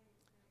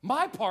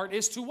 My part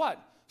is to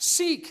what?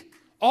 Seek.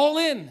 All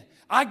in.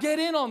 I get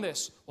in on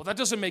this. Well, that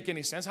doesn't make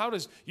any sense. How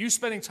does you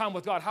spending time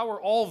with God, how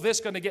are all this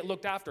going to get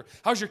looked after?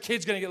 How's your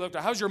kids going to get looked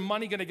after? How's your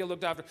money going to get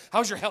looked after?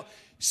 How's your health?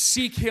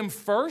 Seek him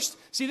first.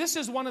 See, this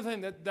is one of the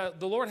things that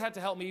the Lord had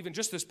to help me even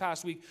just this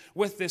past week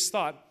with this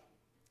thought.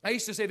 I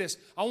used to say this,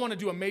 I want to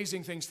do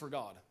amazing things for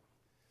God.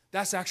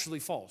 That's actually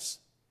false.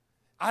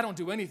 I don't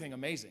do anything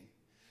amazing.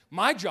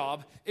 My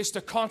job is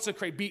to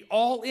consecrate, be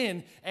all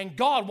in, and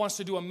God wants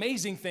to do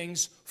amazing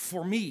things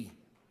for me.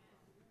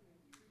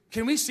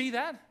 Can we see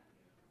that?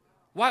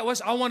 Why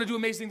was I want to do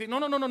amazing things?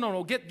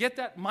 No. Get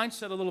that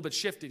mindset a little bit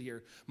shifted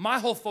here. My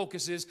whole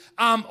focus is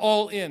I'm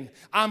all in.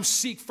 I'm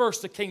seek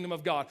first the kingdom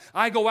of God.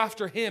 I go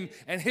after him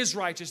and his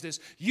righteousness.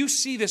 You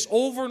see this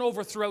over and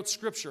over throughout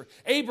Scripture.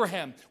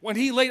 Abraham, when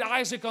he laid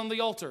Isaac on the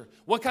altar,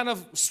 what kind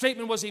of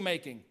statement was he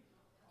making?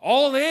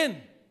 All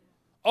in.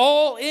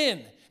 All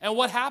in. And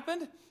what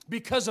happened?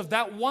 Because of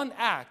that one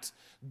act,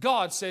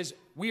 God says,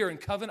 we are in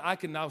covenant. I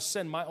can now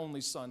send my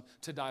only son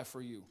to die for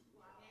you.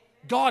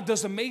 God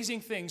does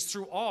amazing things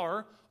through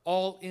our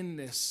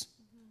all-inness.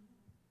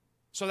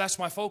 So that's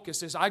my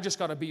focus is I just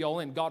got to be all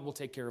in. God will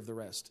take care of the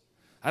rest.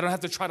 I don't have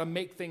to try to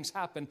make things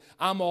happen.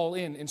 I'm all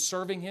in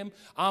serving him.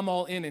 I'm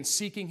all in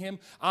seeking him.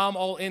 I'm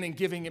all in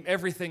giving him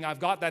everything I've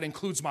got. That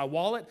includes my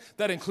wallet.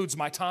 That includes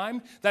my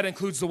time. That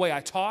includes the way I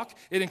talk.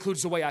 It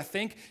includes the way I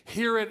think.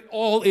 Here it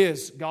all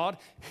is, God.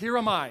 Here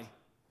am I.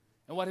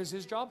 And what is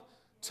his job?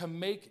 To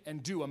make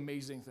and do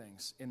amazing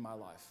things in my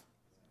life.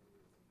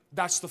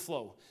 That's the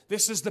flow.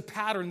 This is the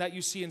pattern that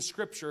you see in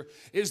Scripture,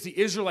 is the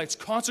Israelites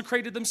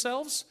consecrated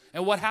themselves,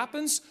 and what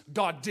happens?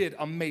 God did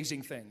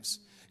amazing things.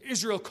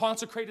 Israel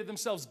consecrated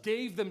themselves,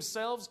 gave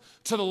themselves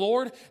to the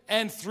Lord,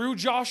 and through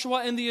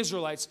Joshua and the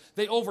Israelites,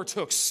 they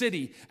overtook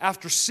city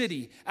after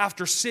city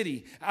after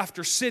city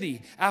after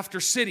city after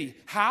city.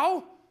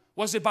 How?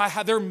 Was it by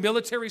their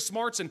military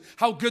smarts and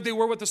how good they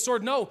were with the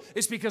sword? No,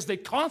 it's because they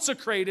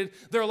consecrated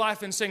their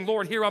life and saying,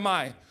 Lord, here am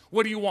I.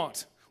 What do you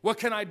want? What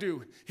can I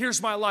do?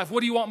 Here's my life. What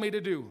do you want me to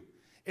do?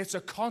 It's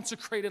a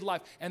consecrated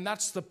life. And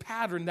that's the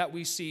pattern that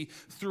we see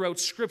throughout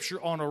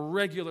Scripture on a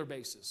regular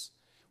basis.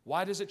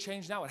 Why does it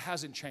change now? It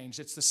hasn't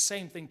changed. It's the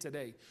same thing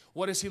today.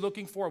 What is he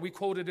looking for? We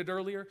quoted it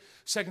earlier.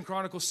 2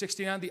 Chronicles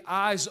 69, the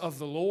eyes of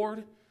the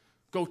Lord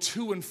go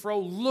to and fro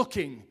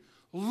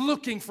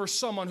looking for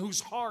someone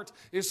whose heart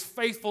is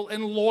faithful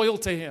and loyal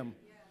to him.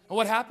 And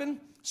what happened?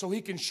 So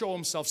he can show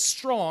himself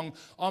strong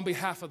on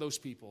behalf of those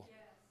people.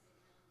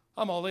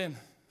 I'm all in.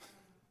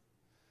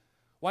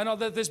 Why not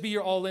let this be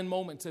your all-in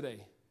moment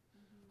today?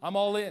 I'm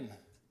all in.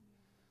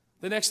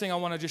 The next thing I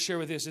want to just share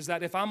with this is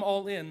that if I'm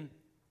all in,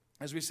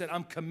 as we said,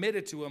 I'm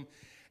committed to him,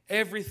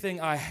 everything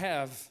I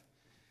have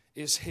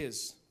is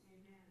his.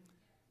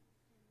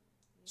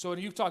 So when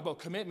you talk about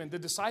commitment, the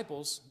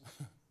disciples,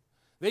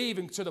 they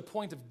even to the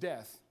point of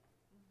death,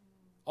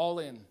 all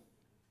in.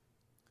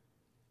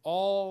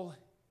 All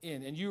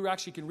in. And you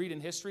actually can read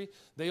in history,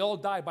 they all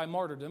died by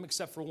martyrdom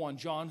except for one,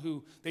 John,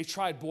 who they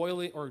tried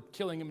boiling or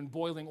killing him in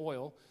boiling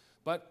oil.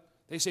 But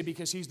they say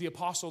because he's the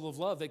apostle of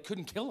love, they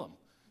couldn't kill him.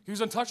 He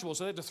was untouchable,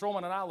 so they had to throw him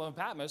on an island of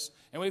Patmos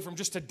and wait for him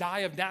just to die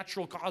of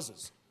natural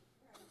causes.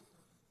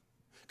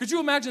 Could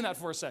you imagine that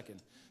for a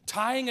second?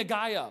 Tying a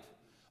guy up,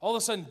 all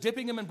of a sudden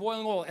dipping him in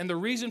boiling oil, and the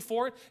reason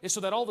for it is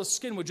so that all the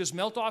skin would just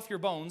melt off your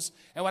bones,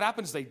 and what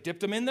happens? They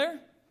dipped him in there,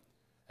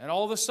 and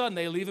all of a sudden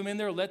they leave him in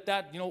there, let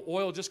that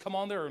oil just come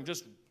on there and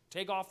just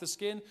take off the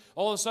skin.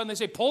 All of a sudden they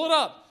say, pull it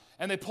up,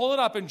 and they pull it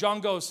up, and John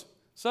goes,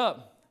 "What's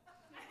up?"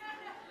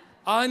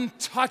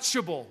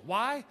 Untouchable.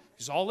 Why?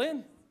 He's all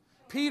in.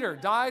 Peter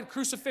died,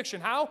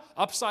 crucifixion. How?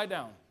 Upside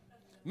down.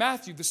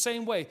 Matthew, the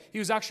same way. He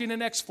was actually in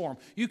an X form.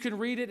 You can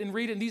read it,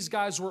 and these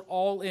guys were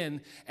all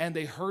in, and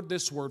they heard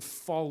this word,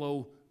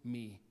 follow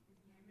me.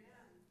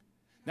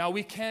 Now,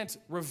 we can't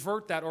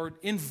revert that or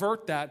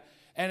invert that,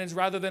 and it's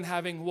rather than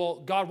having,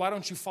 well, God, why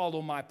don't you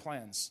follow my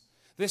plans?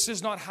 This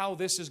is not how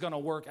this is going to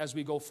work as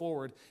we go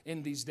forward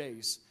in these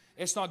days.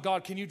 It's not,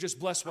 God, can you just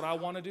bless what I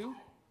want to do?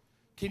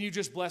 Can you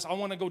just bless? I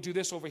want to go do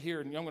this over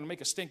here, and I'm going to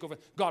make a stink over.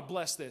 God,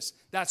 bless this.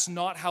 That's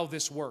not how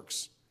this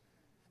works.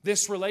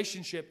 This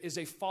relationship is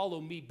a follow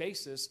me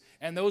basis,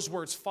 and those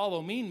words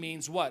follow me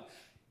means what?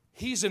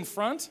 He's in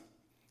front,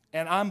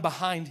 and I'm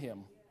behind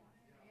him.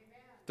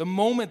 The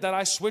moment that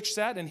I switch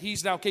that, and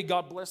he's now, okay,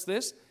 God bless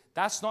this,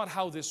 that's not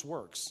how this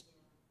works.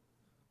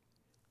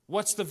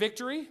 What's the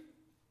victory?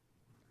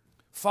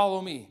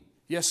 Follow me.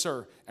 Yes,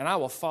 sir. And I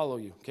will follow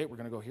you. Okay, we're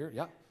going to go here.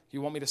 Yeah.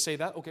 You want me to say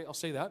that? Okay, I'll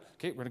say that.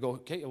 Okay, we're going to go.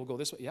 Okay, we'll go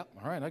this way. Yeah.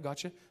 All right, I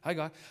got you.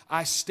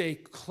 I stay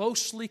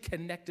closely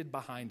connected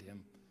behind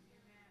him.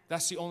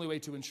 That's the only way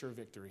to ensure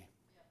victory.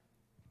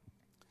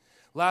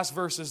 Last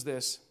verse is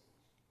this.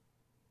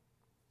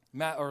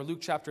 Luke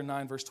chapter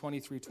 9, verse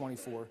 23,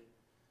 24.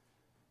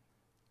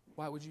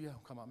 Why would you? Yeah,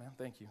 come on, man.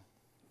 Thank you.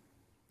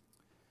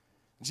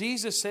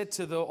 Jesus said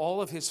to all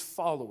of his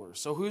followers.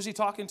 So who's he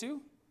talking to?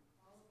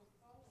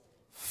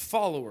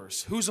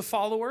 Followers. Who's a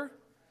follower?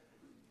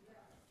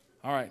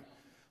 All right.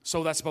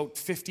 So that's about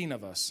 15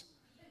 of us.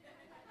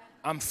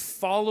 I'm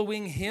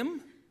following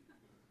him.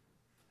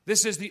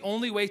 This is the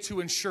only way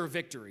to ensure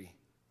victory.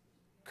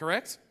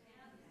 Correct?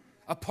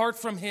 Apart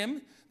from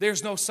him,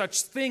 there's no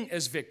such thing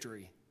as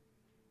victory.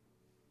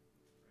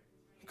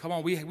 Come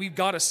on, we've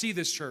got to see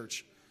this,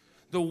 church.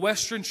 The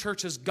Western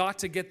church has got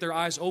to get their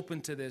eyes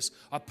open to this.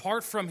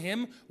 Apart from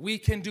him, we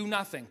can do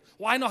nothing.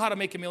 Well, I know how to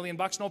make $1 million,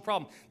 no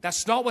problem.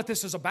 That's not what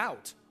this is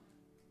about.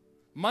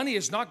 Money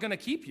is not going to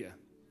keep you.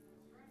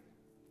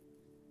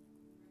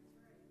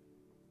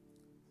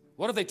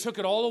 What if they took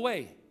it all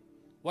away?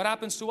 What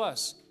happens to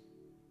us?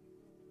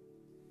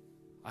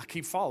 I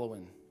keep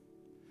following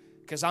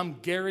because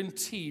I'm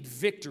guaranteed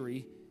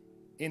victory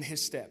in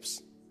his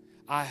steps.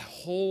 I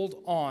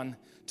hold on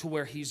to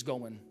where he's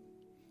going.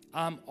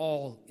 I'm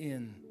all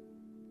in.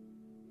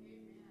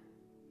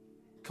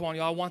 Come on,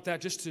 y'all. I want that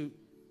just to,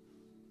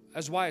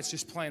 as why it's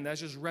just playing.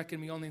 That's just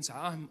wrecking me on the inside.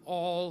 I'm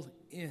all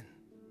in.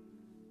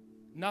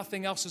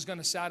 Nothing else is going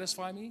to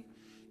satisfy me.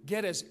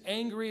 Get as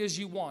angry as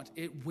you want.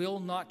 It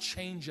will not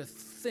change a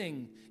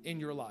thing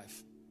in your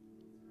life.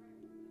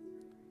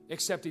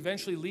 Except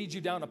eventually lead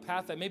you down a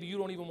path that maybe you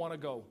don't even want to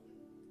go.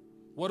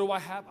 What do I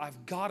have?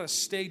 I've got to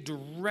stay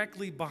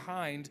directly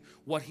behind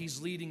what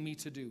he's leading me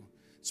to do.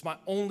 It's my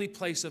only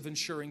place of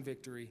ensuring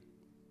victory.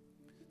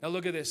 Now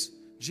look at this.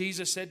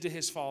 Jesus said to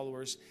his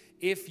followers,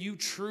 if you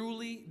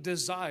truly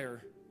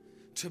desire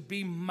to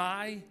be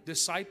my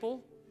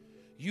disciple,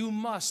 you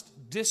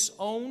must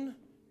disown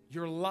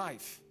your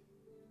life.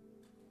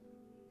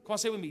 Come on,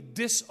 say it with me.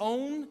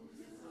 Disown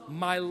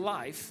my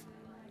life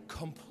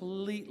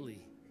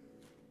completely.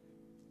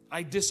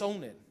 I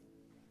disown it.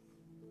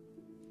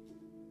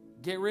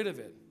 Get rid of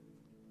it.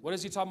 What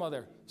is he talking about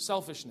there?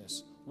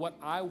 Selfishness. What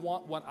I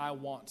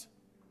want.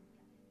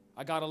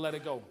 I got to let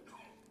it go.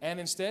 And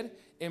instead,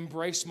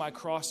 embrace my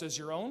cross as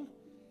your own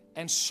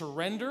and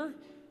surrender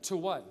to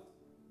what?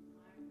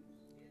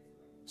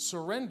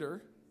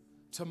 Surrender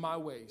to my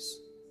ways.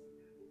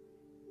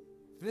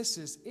 This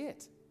is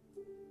it.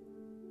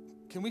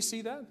 Can we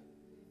see that?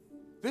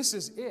 This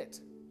is it.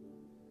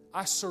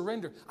 I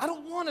surrender. I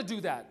don't want to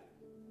do that.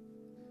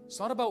 It's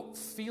not about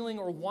feeling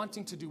or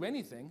wanting to do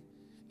anything.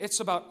 It's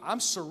about I'm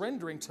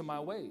surrendering to my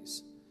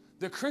ways.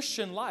 The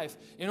Christian life,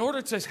 in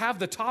order to have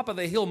the top of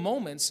the hill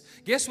moments,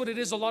 guess what it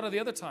is a lot of the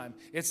other time?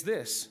 It's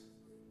this.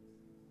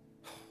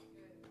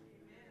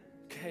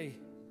 Okay,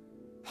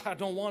 I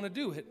don't want to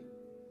do it.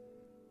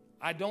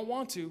 I don't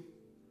want to.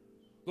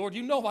 Lord,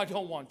 you know I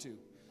don't want to.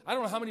 I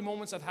don't know how many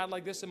moments I've had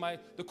like this in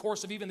the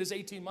course of even this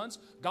 18 months.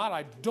 God,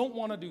 I don't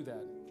want to do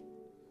that.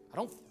 I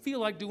don't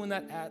feel like doing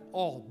that at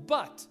all,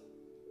 but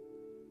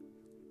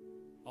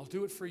I'll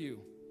do it for you.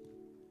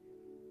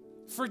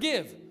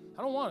 Forgive.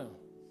 I don't want to.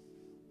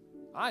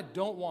 I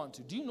don't want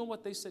to. Do you know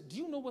what they said? Do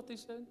you know what they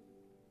said?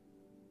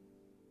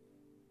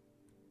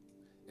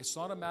 It's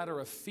not a matter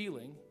of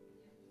feeling.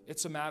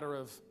 It's a matter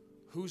of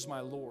who's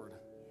my Lord.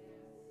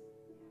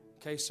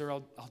 Okay, sir,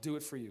 I'll do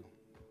it for you.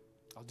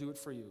 I'll do it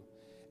for you.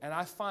 And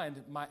I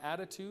find my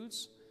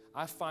attitudes,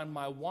 I find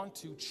my want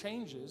to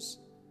changes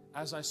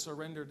as I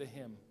surrender to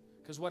him.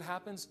 Because what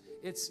happens,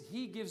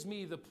 he gives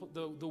me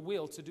the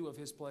will to do of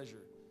his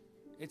pleasure.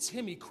 It's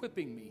him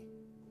equipping me.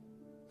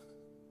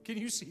 Can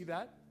you see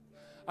that?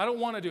 I don't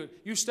want to do it.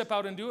 You step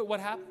out and do it, what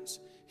happens?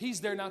 He's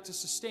there now to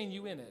sustain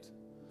you in it.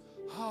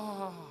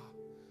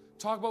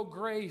 Talk about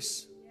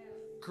grace.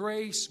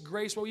 Grace,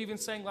 grace. What we even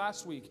sang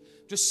last week.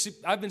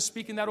 I've been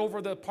speaking that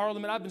over the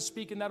parliament. I've been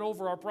speaking that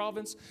over our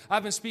province.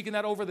 I've been speaking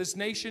that over this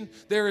nation.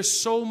 There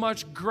is so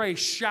much grace.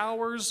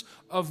 Showers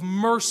of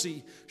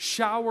mercy.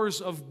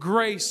 Showers of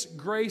grace,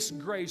 grace,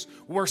 grace.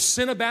 Where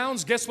sin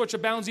abounds, guess what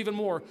abounds even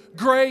more?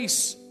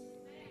 Grace.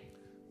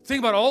 Think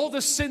about all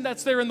the sin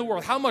that's there in the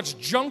world. How much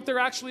junk there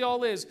actually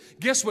all is.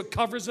 Guess what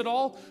covers it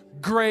all?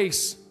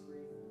 Grace.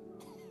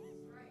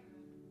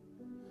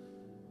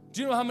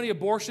 Do you know how many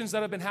abortions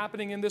that have been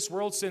happening in this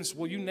world since,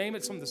 well, you name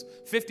it, some of the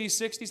 50s,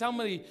 60s? How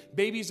many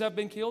babies have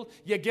been killed?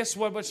 Yeah, guess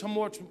what?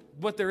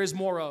 What there is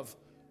more of?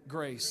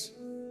 Grace.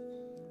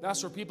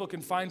 That's where people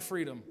can find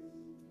freedom.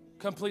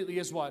 Completely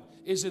is what?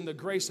 Is in the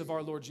grace of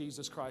our Lord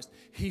Jesus Christ.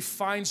 He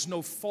finds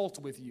no fault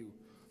with you.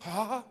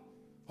 Huh?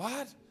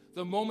 What?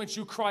 The moment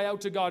you cry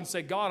out to God and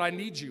say, God, I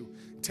need you.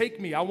 Take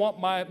me. I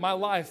want my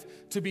life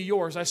to be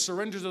yours. I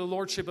surrender to the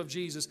Lordship of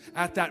Jesus.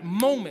 At that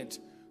moment,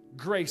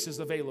 grace is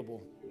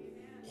available.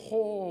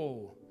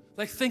 Oh,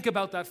 like think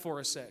about that for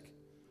a sec.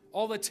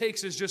 All it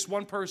takes is just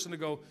one person to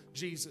go,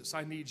 Jesus,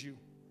 I need you.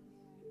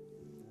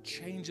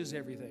 Changes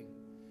everything.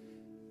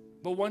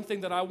 But one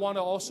thing that I want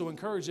to also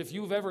encourage, if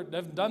you've ever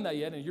done that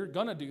yet and you're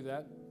going to do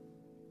that,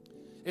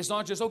 it's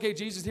not just, okay,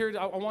 Jesus, here,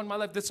 I want my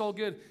life, that's all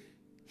good.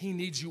 He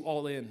needs you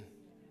all in.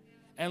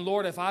 And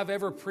Lord, if I've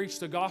ever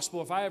preached the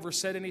gospel, if I ever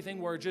said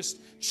anything where it just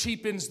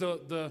cheapens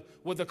the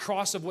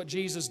cross of what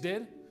Jesus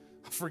did,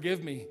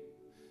 forgive me.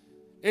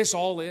 It's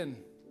all in.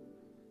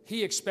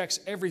 He expects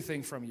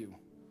everything from you.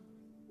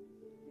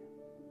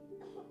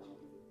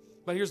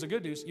 But here's the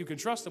good news. You can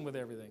trust him with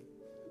everything.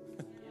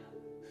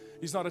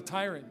 He's not a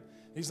tyrant.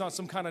 He's not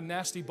some kind of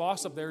nasty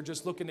boss up there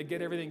just looking to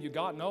get everything you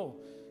got. No,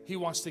 he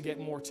wants to get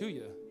more to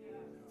you.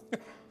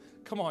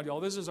 Come on, y'all.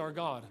 This is our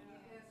God.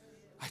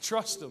 I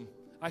trust him.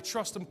 I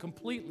trust him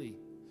completely.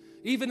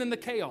 Even in the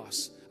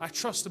chaos, I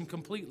trust him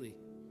completely.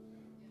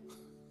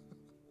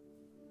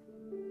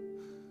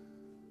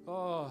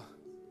 Oh,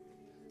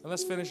 and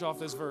let's finish off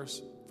this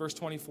verse. Verse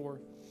 24.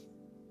 It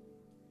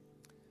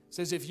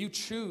says, if you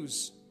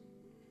choose.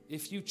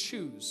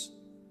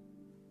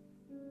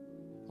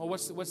 Well,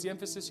 what's the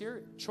emphasis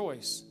here?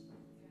 Choice.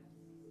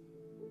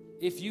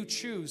 If you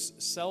choose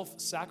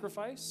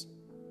self-sacrifice,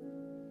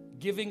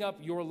 giving up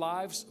your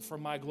lives for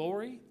my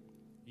glory,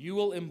 you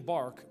will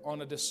embark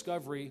on a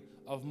discovery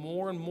of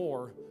more and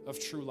more of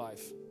true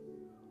life.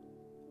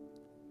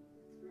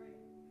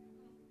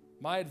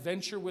 My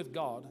adventure with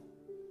God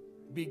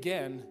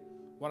began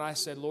when I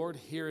said, Lord,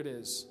 here it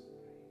is.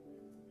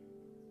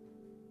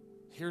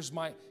 Here's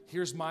my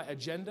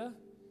agenda.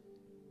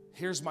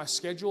 Here's my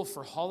schedule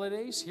for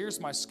holidays. Here's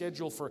my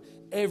schedule for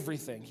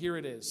everything. Here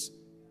it is.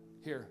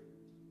 Here.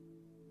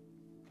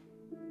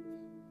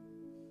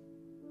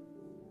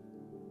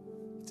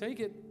 Take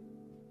it.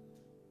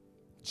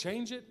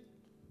 Change it.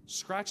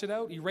 Scratch it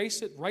out.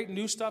 Erase it. Write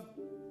new stuff.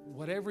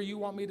 Whatever you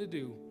want me to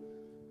do,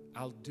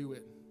 I'll do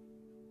it.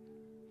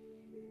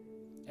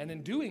 And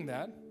in doing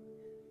that,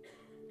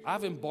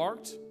 I've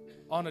embarked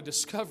on a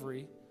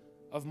discovery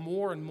of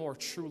more and more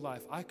true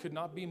life. I could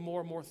not be more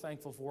and more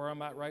thankful for where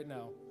I'm at right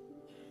now.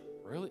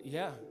 Really?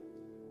 Yeah.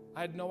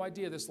 I had no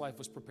idea this life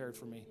was prepared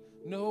for me.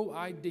 No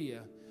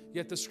idea.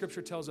 Yet the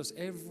scripture tells us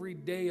every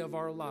day of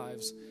our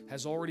lives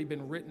has already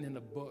been written in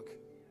the book.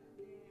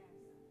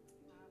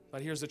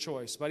 But here's the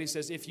choice. But he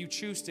says, if you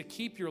choose to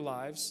keep your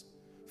lives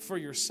for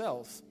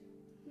yourself,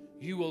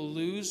 you will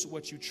lose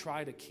what you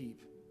try to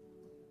keep.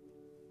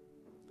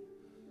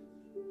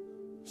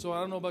 So I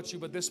don't know about you,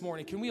 but this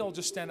morning, can we all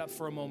just stand up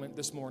for a moment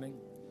this morning?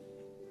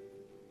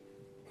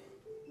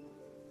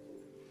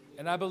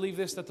 And I believe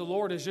this, that the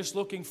Lord is just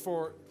looking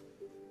for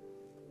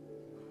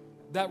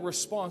that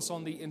response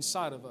on the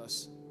inside of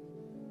us.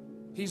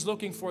 He's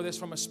looking for this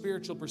from a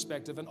spiritual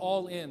perspective, an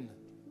all-in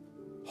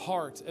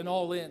heart, an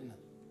all-in.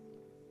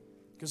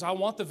 Because I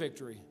want the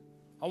victory.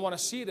 I want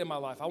to see it in my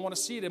life. I want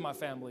to see it in my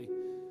family.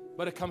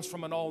 But it comes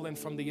from an all-in,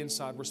 from the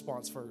inside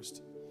response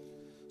first.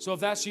 So if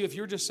that's you, if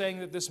you're just saying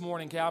that this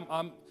morning,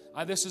 okay,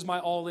 this is my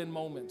all-in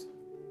moment.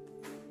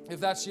 If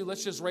that's you,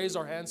 let's just raise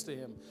our hands to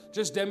him.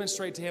 Just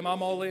demonstrate to him,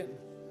 I'm all in.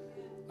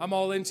 I'm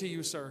all into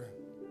you, sir.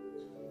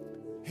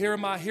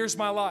 Here's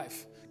my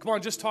life. Come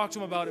on, just talk to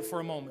him about it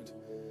for a moment.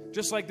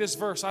 Just like this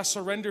verse, I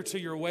surrender to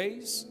your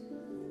ways.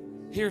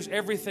 Here's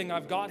everything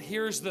I've got.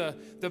 Here's the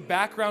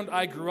background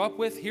I grew up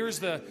with. Here's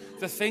the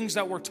things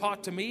that were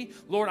taught to me.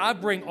 Lord, I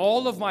bring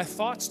all of my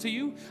thoughts to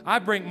you. I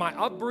bring my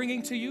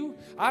upbringing to you.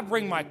 I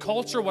bring my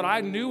culture, what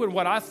I knew and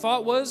what I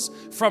thought was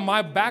from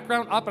my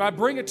background up, and I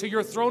bring it to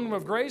your throne room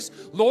of grace.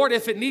 Lord,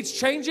 if it needs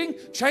changing,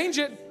 change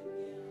it.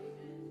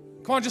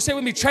 Come on, just say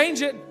with me,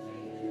 change it.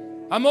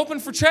 I'm open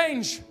for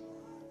change.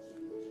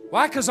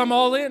 Why? Because I'm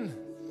all in.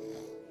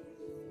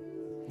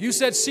 You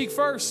said seek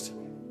first.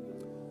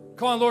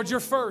 Come on, Lord, you're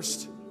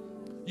first.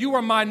 You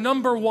are my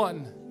number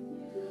one.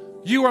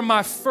 You are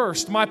my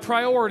first. My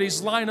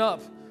priorities line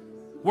up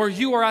where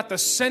you are at the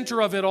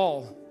center of it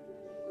all.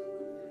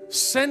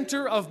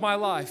 center of my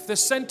life, the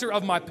center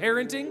of my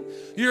parenting.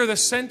 You're the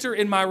center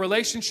in my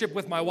relationship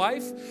with my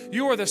wife.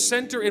 You are the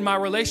center in my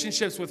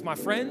relationships with my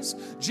friends.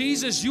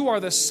 Jesus, you are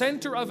the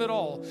center of it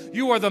all.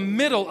 You are the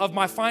middle of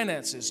my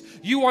finances.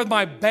 You are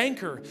my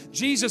banker.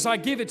 Jesus, I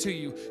give it to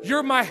you.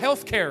 You're my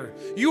health care.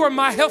 You are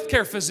my health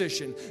care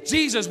physician.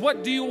 Jesus,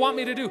 what do you want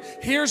me to do?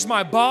 Here's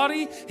my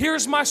body.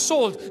 Here's my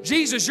soul.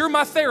 Jesus, you're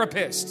my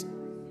therapist.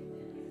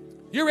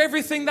 You're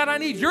everything that I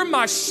need. You're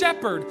my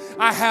shepherd.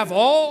 I have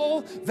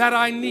all that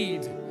I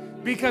need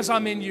because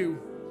I'm in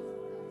you.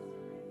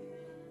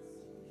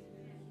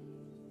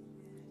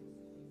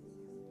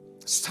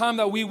 It's time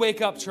that we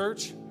wake up,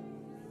 church.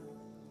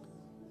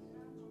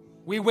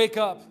 We wake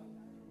up.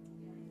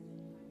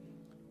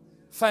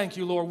 Thank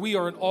you, Lord. We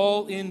are an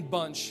all-in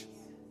bunch.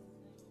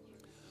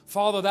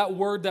 Father, that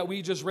word that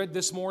we just read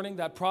this morning,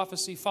 that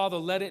prophecy, Father,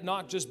 let it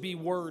not just be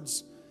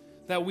words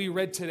that we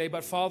read today,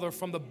 but Father,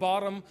 from the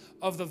bottom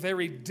of the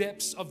very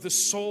depths of the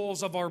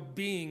souls of our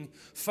being,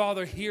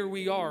 Father, here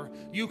we are.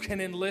 You can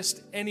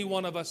enlist any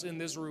one of us in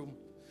this room.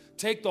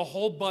 Take the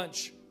whole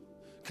bunch,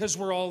 because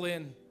we're all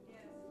in.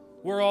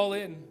 We're all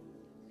in.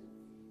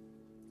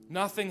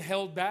 Nothing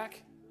held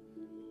back.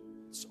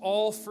 It's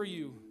all for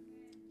you.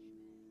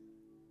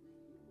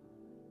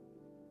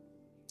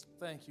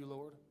 Thank you,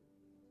 Lord.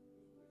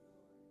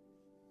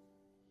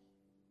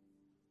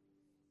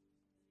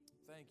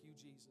 Thank you,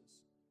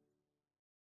 Jesus.